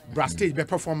musician, brass stage be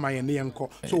perform my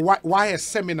neanko. So why a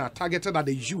seminar targeted at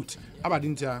the youth? About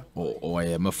India?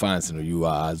 Oh, my fans, you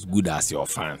are as good as your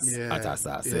fans. Yeah. As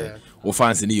I say, or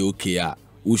fans in the UK,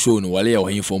 who show no wale or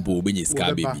him from Pobe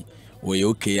baby. Or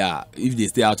okay, if they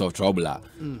stay out of trouble.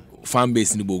 Fan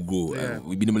base ni go grow.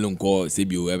 We be no call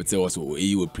CBO ever tell us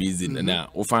we prison and now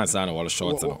o fans are all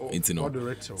short into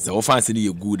no. So o fans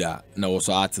ni good na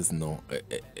also artists no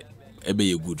e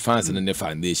be good fans in the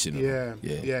foundation.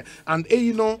 Yeah. And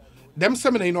you know them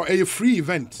seminar a free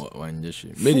event. One just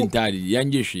Made in Tadi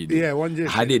yanjeshi. Yeah, one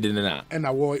just had it na. And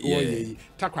I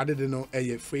takwade no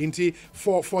a free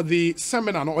for the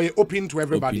seminar no open to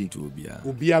everybody.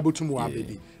 Will be able to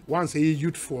move once a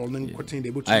youthful and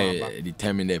continue able to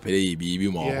determine the pay be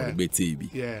more better.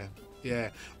 Yeah. Yeah,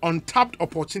 untapped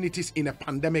opportunities in a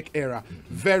pandemic era.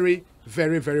 Very,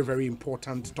 very, very, very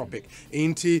important topic.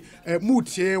 Inti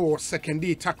Mutie or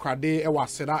Sekendi Takrade Ewa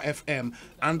Seda FM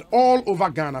and all over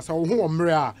Ghana. So who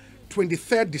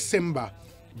 23rd December.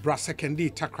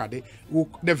 Brasekendi Takrade.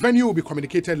 The venue will be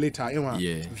communicated later.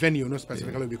 Venue, no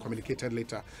specifically, will be communicated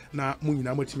later. Now,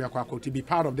 to be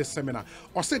part of this seminar.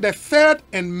 Or say the third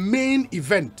and main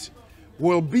event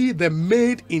will be the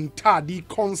Made in Tadi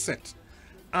concert,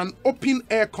 an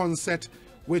open-air concert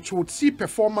which would see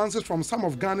performances from some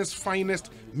of Ghana's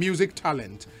finest music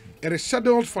talent. It is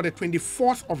scheduled for the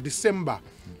 24th of December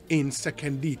in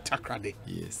Sekendi Takrade.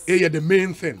 Yes. The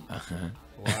main thing.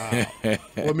 Wow.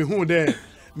 Well, me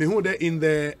who there in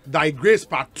the Digress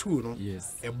Part 2, no?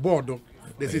 Yes. A board.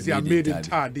 This is your Made in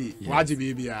Tadi.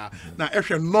 Now,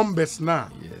 extra numbers now.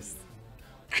 Yes.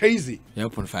 Crazy. You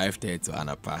open 5:30 to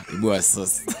Anapa. It was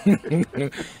sus.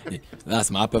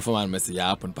 That's my performance. Message. You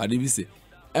open. Padi we say.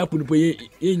 Open pay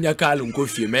in your car and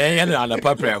Kofi. Man,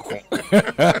 Anapa preko.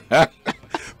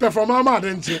 Performance,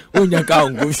 didn't you? In your car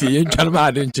and Kofi. In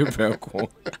Chalma, didn't you preko?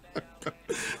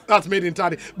 That's Made in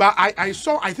Tadi. But I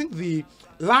saw. I think the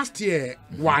last year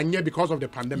 1 year because of the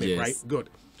pandemic, yes. right? Good.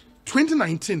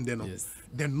 2019, then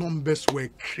the numbers were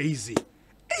crazy.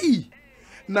 Hey.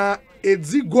 Na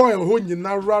edzi goil ho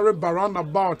nyina rare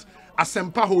roundabout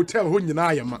Asempa Hotel ho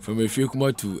nyina yama from a few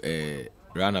come to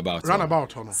roundabout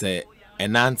hono say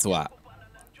enantwa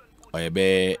or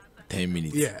be 10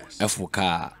 minutes. Yes.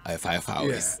 Car 5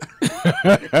 hours.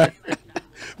 Yeah.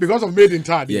 Because of Made in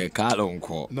Tadi. Yeah, car on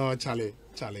call. No, Charlie,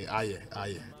 aye.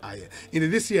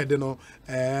 In this year, you know,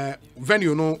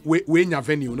 venue no we nya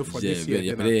venue no for this year.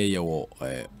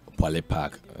 Yeah, Poly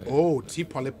Park. T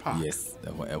Poly Park. Yes,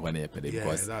 when I pay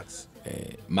because that's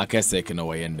market second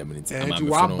away in the minute.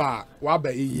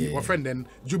 Waba friend then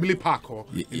Jubilee Park or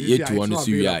yet to want to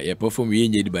see ya perform we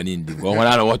in the banindi. One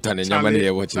other water and nobody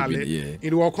watching it.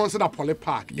 It will consider Poly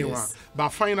Park. Yes. But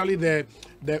finally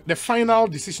the final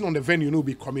decision on the venue will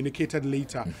be communicated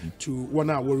later to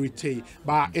one hour retake.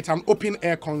 But it's an open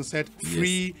air concert,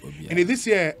 free. Yes, and this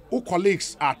year, all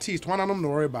colleagues, artists, one of them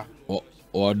no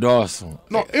or Dawson.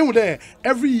 No,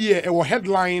 every year it will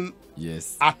headline.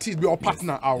 Yes. Artist or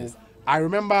partner. Yes. I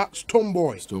remember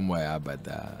Stoneboy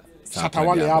Abada.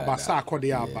 Satawale Aba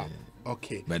Sakode Aba.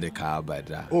 Okay. Medical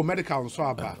Abada. Oh, medical so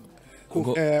Aba.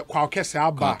 Kwakese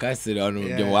Aba. Kwakese on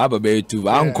the Aba be too.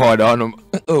 Uncle on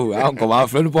oh, uncle my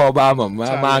friend Paul Obama,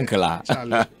 my uncle.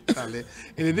 Charlie.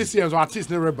 In this year's artist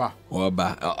Nereba.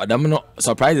 Oba. Damno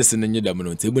surprises in the new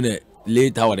Damno table.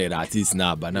 Later, what the artists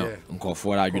now, but now,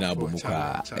 for now,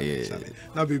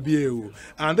 baby,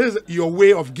 and this is your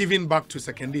way of giving back to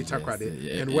Sekendi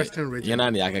Takrade and Western region.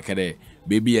 Yanani,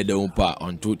 baby, I don't pa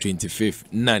on 25th,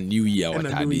 none New Year, what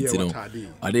I did, you know.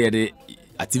 Are there the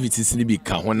activities in the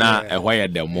Kahona, a wire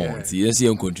the month? Yes,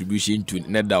 your contribution to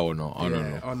net down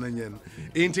on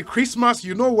into Christmas,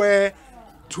 you know where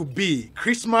to be.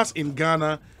 Christmas in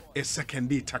Ghana. A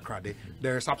Sekendi Takrade.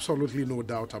 There is absolutely no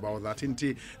doubt about that.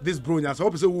 Inti this brilliance. I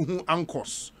hope it's a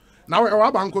anchors. Now we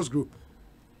have anchors group.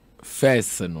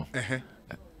 First, no.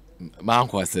 My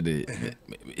uncle said it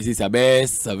is a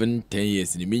best 7-10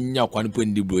 years. In the minya kwan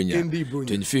pundi brunya.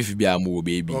 25th be a more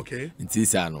baby. Okay. In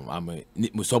Tisano, I'm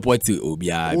a support to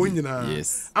Obia.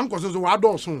 Yes. Uncle says,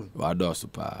 Wado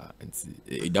super. And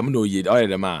Damno yet all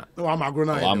the man. No, I'm a grown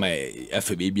up. I'm a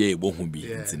FBA won't be.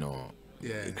 You know.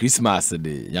 Yeah. Christmas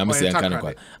day. Yamse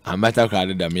Kanaka. I'm better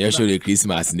crowded than me. Actually,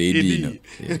 Christmas day. You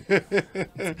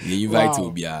invite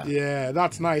to be. Yeah,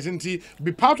 that's nice. And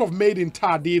be part of Made in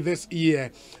Tadi this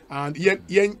year. And yen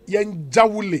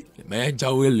jawuli. Man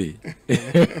jawuli.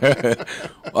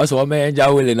 Also, man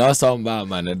jawuli. No some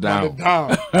man down.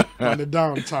 Man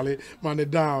down, Charlie. Man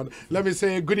down. Let me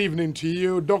say good evening to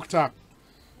you, Dr.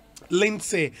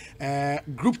 Lindsay,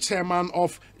 group chairman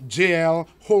of JL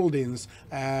Holdings,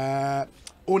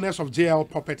 owners of JL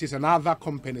Properties and other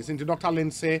companies. And to Dr.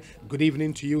 Lindsay, good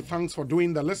evening to you. Thanks for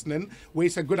doing the listening. We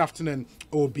say good afternoon,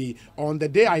 OB. On the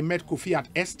day I met Kofi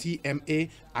at STMA,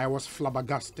 I was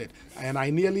flabbergasted. And I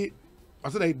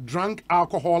drank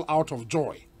alcohol out of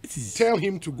joy. Tell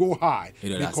him to go high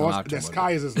because the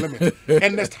sky is his limit.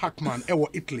 Ernest Hackman,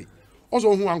 Italy.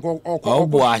 Also, who uncle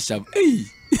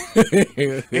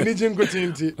any jingle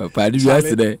tinty. Paddy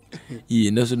yesterday, he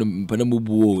knows the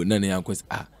Panamubu, Nanny uncles.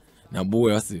 Ah, now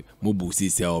boy, I see Mubu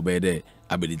see our bed.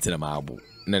 I bet it's a marble.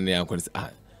 Nanny uncles. Ah,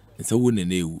 and so wouldn't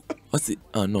know. What's it?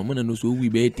 Oh, no, man, knows we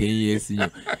be 10 years.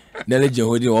 Nelly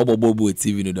Jody or Bobo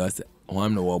TV no does.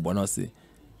 One no bonus.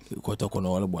 Quite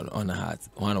all on a hat.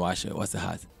 One washer, what's a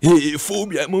hat? Hey,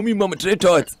 phobia, mummy, mama,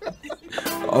 traitor.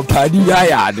 Oh, Paddy, I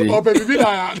had. Oh, baby, baby.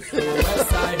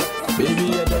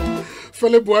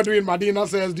 Philip Buadu in Medina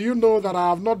says, do you know that I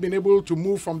have not been able to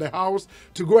move from the house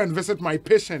to go and visit my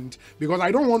patient because I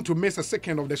don't want to miss a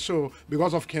second of the show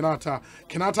because of Kinaata.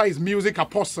 Kinaata is music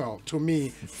apostle to me.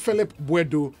 Philip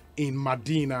Buadu in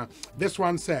Medina. This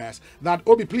one says that,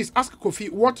 Obi, please ask Kofi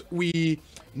what we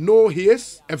know he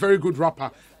is a very good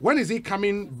rapper. When is he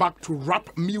coming back to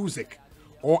rap music?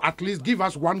 Or at least give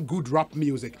us one good rap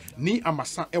music. Ni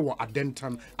amasa ewa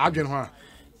adentan. Adwen ho.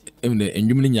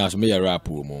 Enjumni nyaso me rap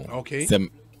mo. Okay.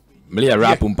 Me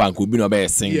rap mpa ko bi no be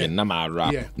singing na ma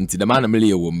rap. Nti the man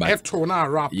me wo mba. Eto na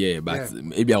rap. Yeah, but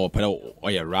ebi a pere o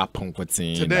rap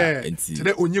nkotin.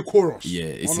 Today only chorus. Yeah,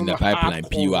 it's in the pipeline.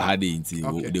 P wa had it.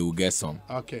 They will get some.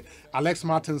 Okay. Alex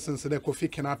Martinson said Kofi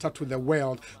Kinaata to the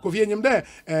world. Kofi enyim there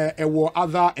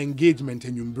other engagement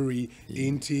in Yumburi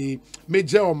inti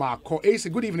Major Omako. Ace,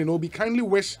 good evening. Obi, kindly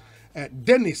wish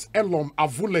Dennis Elom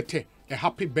Avulete a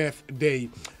happy birthday.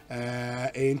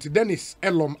 Inti Dennis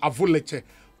Elom Avulete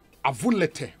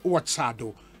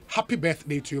Uachado. Happy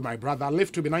birthday to you, my brother.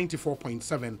 Live to be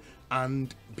 94.7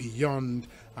 and beyond.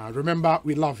 Remember,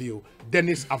 we love you.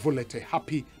 Dennis Avulete,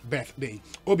 happy birthday.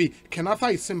 Obi,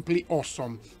 Kinaata is simply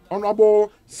awesome.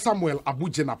 Honorable Samuel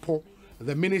Abujenapo,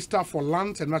 the Minister for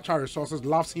Land and Natural Resources,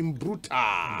 loves him brutal.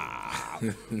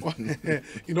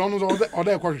 You don't know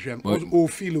other question.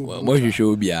 Ofilo. What you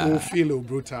show be Ofilo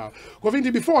brutal.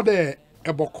 Before the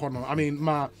Ebokono, I mean,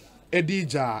 ma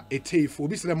Edija Etefo,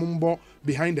 this is the mumbo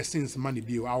behind the scenes money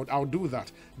bill. I'll do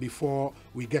that before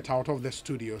we get out of the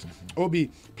studios.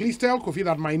 Obi, please tell Kofi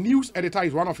that my news editor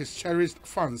is one of his cherished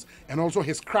fans and also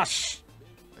his crush.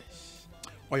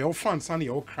 Or your fans and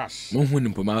your crush.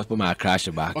 Crash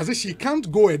back. Or she can't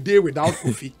go a day without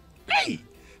Kofi. Hey!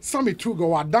 Sammy to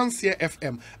go at Dancia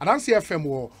FM. At Dancia FM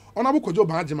war on Abu Kojo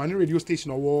Bahajimani radio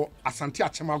station or Asante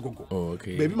Achema Gogo. Oh,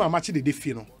 okay. Baby, my match the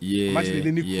defino. Yeah,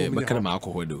 but can I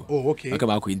do? Oh, okay. I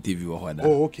come out interview or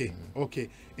oh, okay. Okay.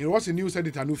 It was a news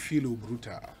editor no feel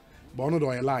brutal. Bono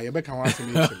do a lie. You better want to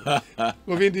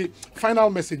the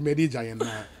final message Medija and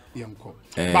Yamko.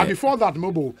 But before that,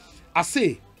 Mobo, I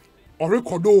say or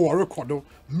recordo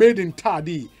made in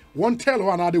Tadi. One tell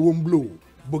one other won't blow.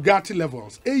 Bugatti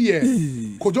levels. Yeah.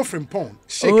 Kojo Frimpong.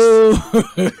 Shakes.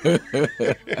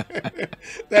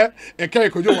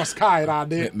 Kojo was sky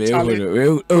there. We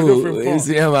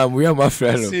are my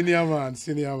friend. Senior man.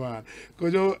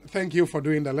 Kojo, thank you for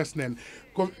doing the listening.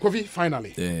 Kofi,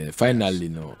 finally. Finally,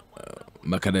 no.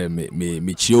 Makana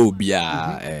me chio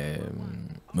bia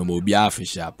memo bia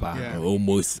fishapa.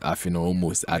 Almost at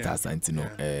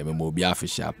Asantino. Memo bia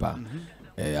fishapa.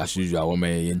 As usual,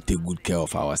 we take good care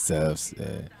of ourselves.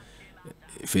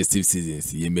 Festive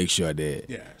seasons, you make sure they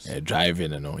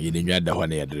driving, you didn't the one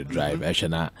the drive.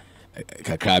 Actually,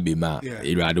 Kakabi ma,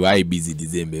 you rather why busy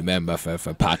December. Remember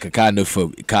for park a car no for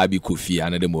Kabi Kofi,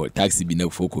 another more taxi be no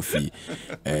for Kofi.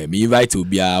 Me invite to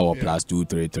be our plus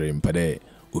 233 per day.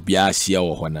 Ubia share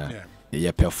or honor.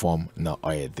 You perform no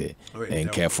oil there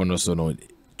and careful no so no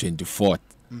 24th.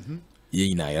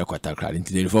 Yina yakwata crowd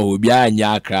into the for Ubia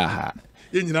Nyakra.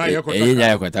 You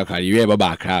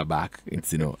back,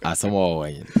 you know, as some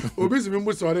way.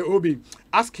 Obi,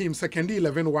 ask him second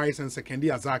 11 Wise and second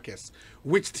Azakes.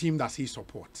 Which team does he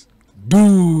support?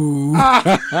 Do.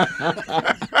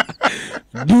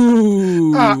 And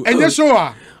you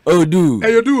sure? Oh, do.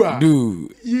 And you do. Do.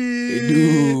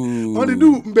 Only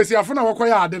do. Mbesi afuna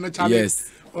wakoya adeno challenge.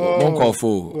 Yes. Wow.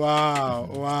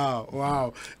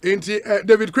 Ain't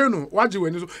David Creno, what you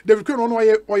when David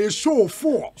Creno or you show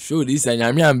for? Show this and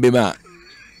I'm Bema.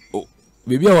 Oh,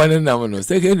 maybe I want to know.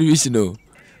 Second division. Oh,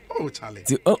 Charlie.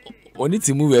 Only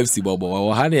to move FC Bobo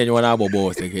or had anyone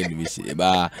about second division.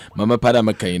 But Mama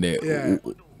Padamaka in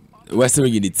the Western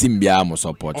Union team Biamo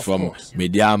support from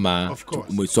Mediama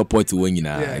to support to win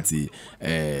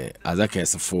as a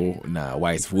case for now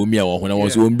wise for me or when I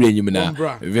was one blame you now.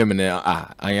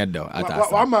 I had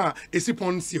Wama is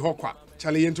upon si Hokwa.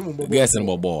 Charlie and Tumbo. Guess and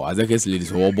Bobo as a case ladies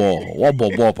who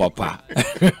ball papa.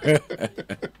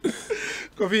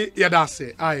 Kofi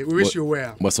Yadase, we wish you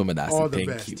well. All the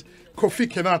best. Kofi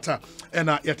Kinaata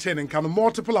and you're turning kind of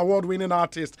multiple award-winning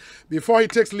artist. Before he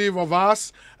takes leave of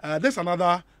us, there's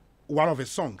another one of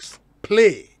his songs.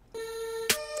 Play.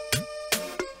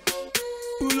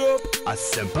 Pull up.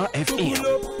 Asempa FM.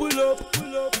 Pull up.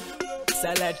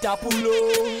 Selecta pull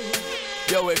up.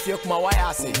 Yo, if you come why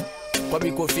I say,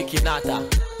 Kofi Kinaata,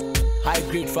 high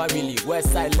grade family,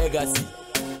 West Side legacy.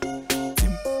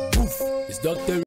 It's Dr.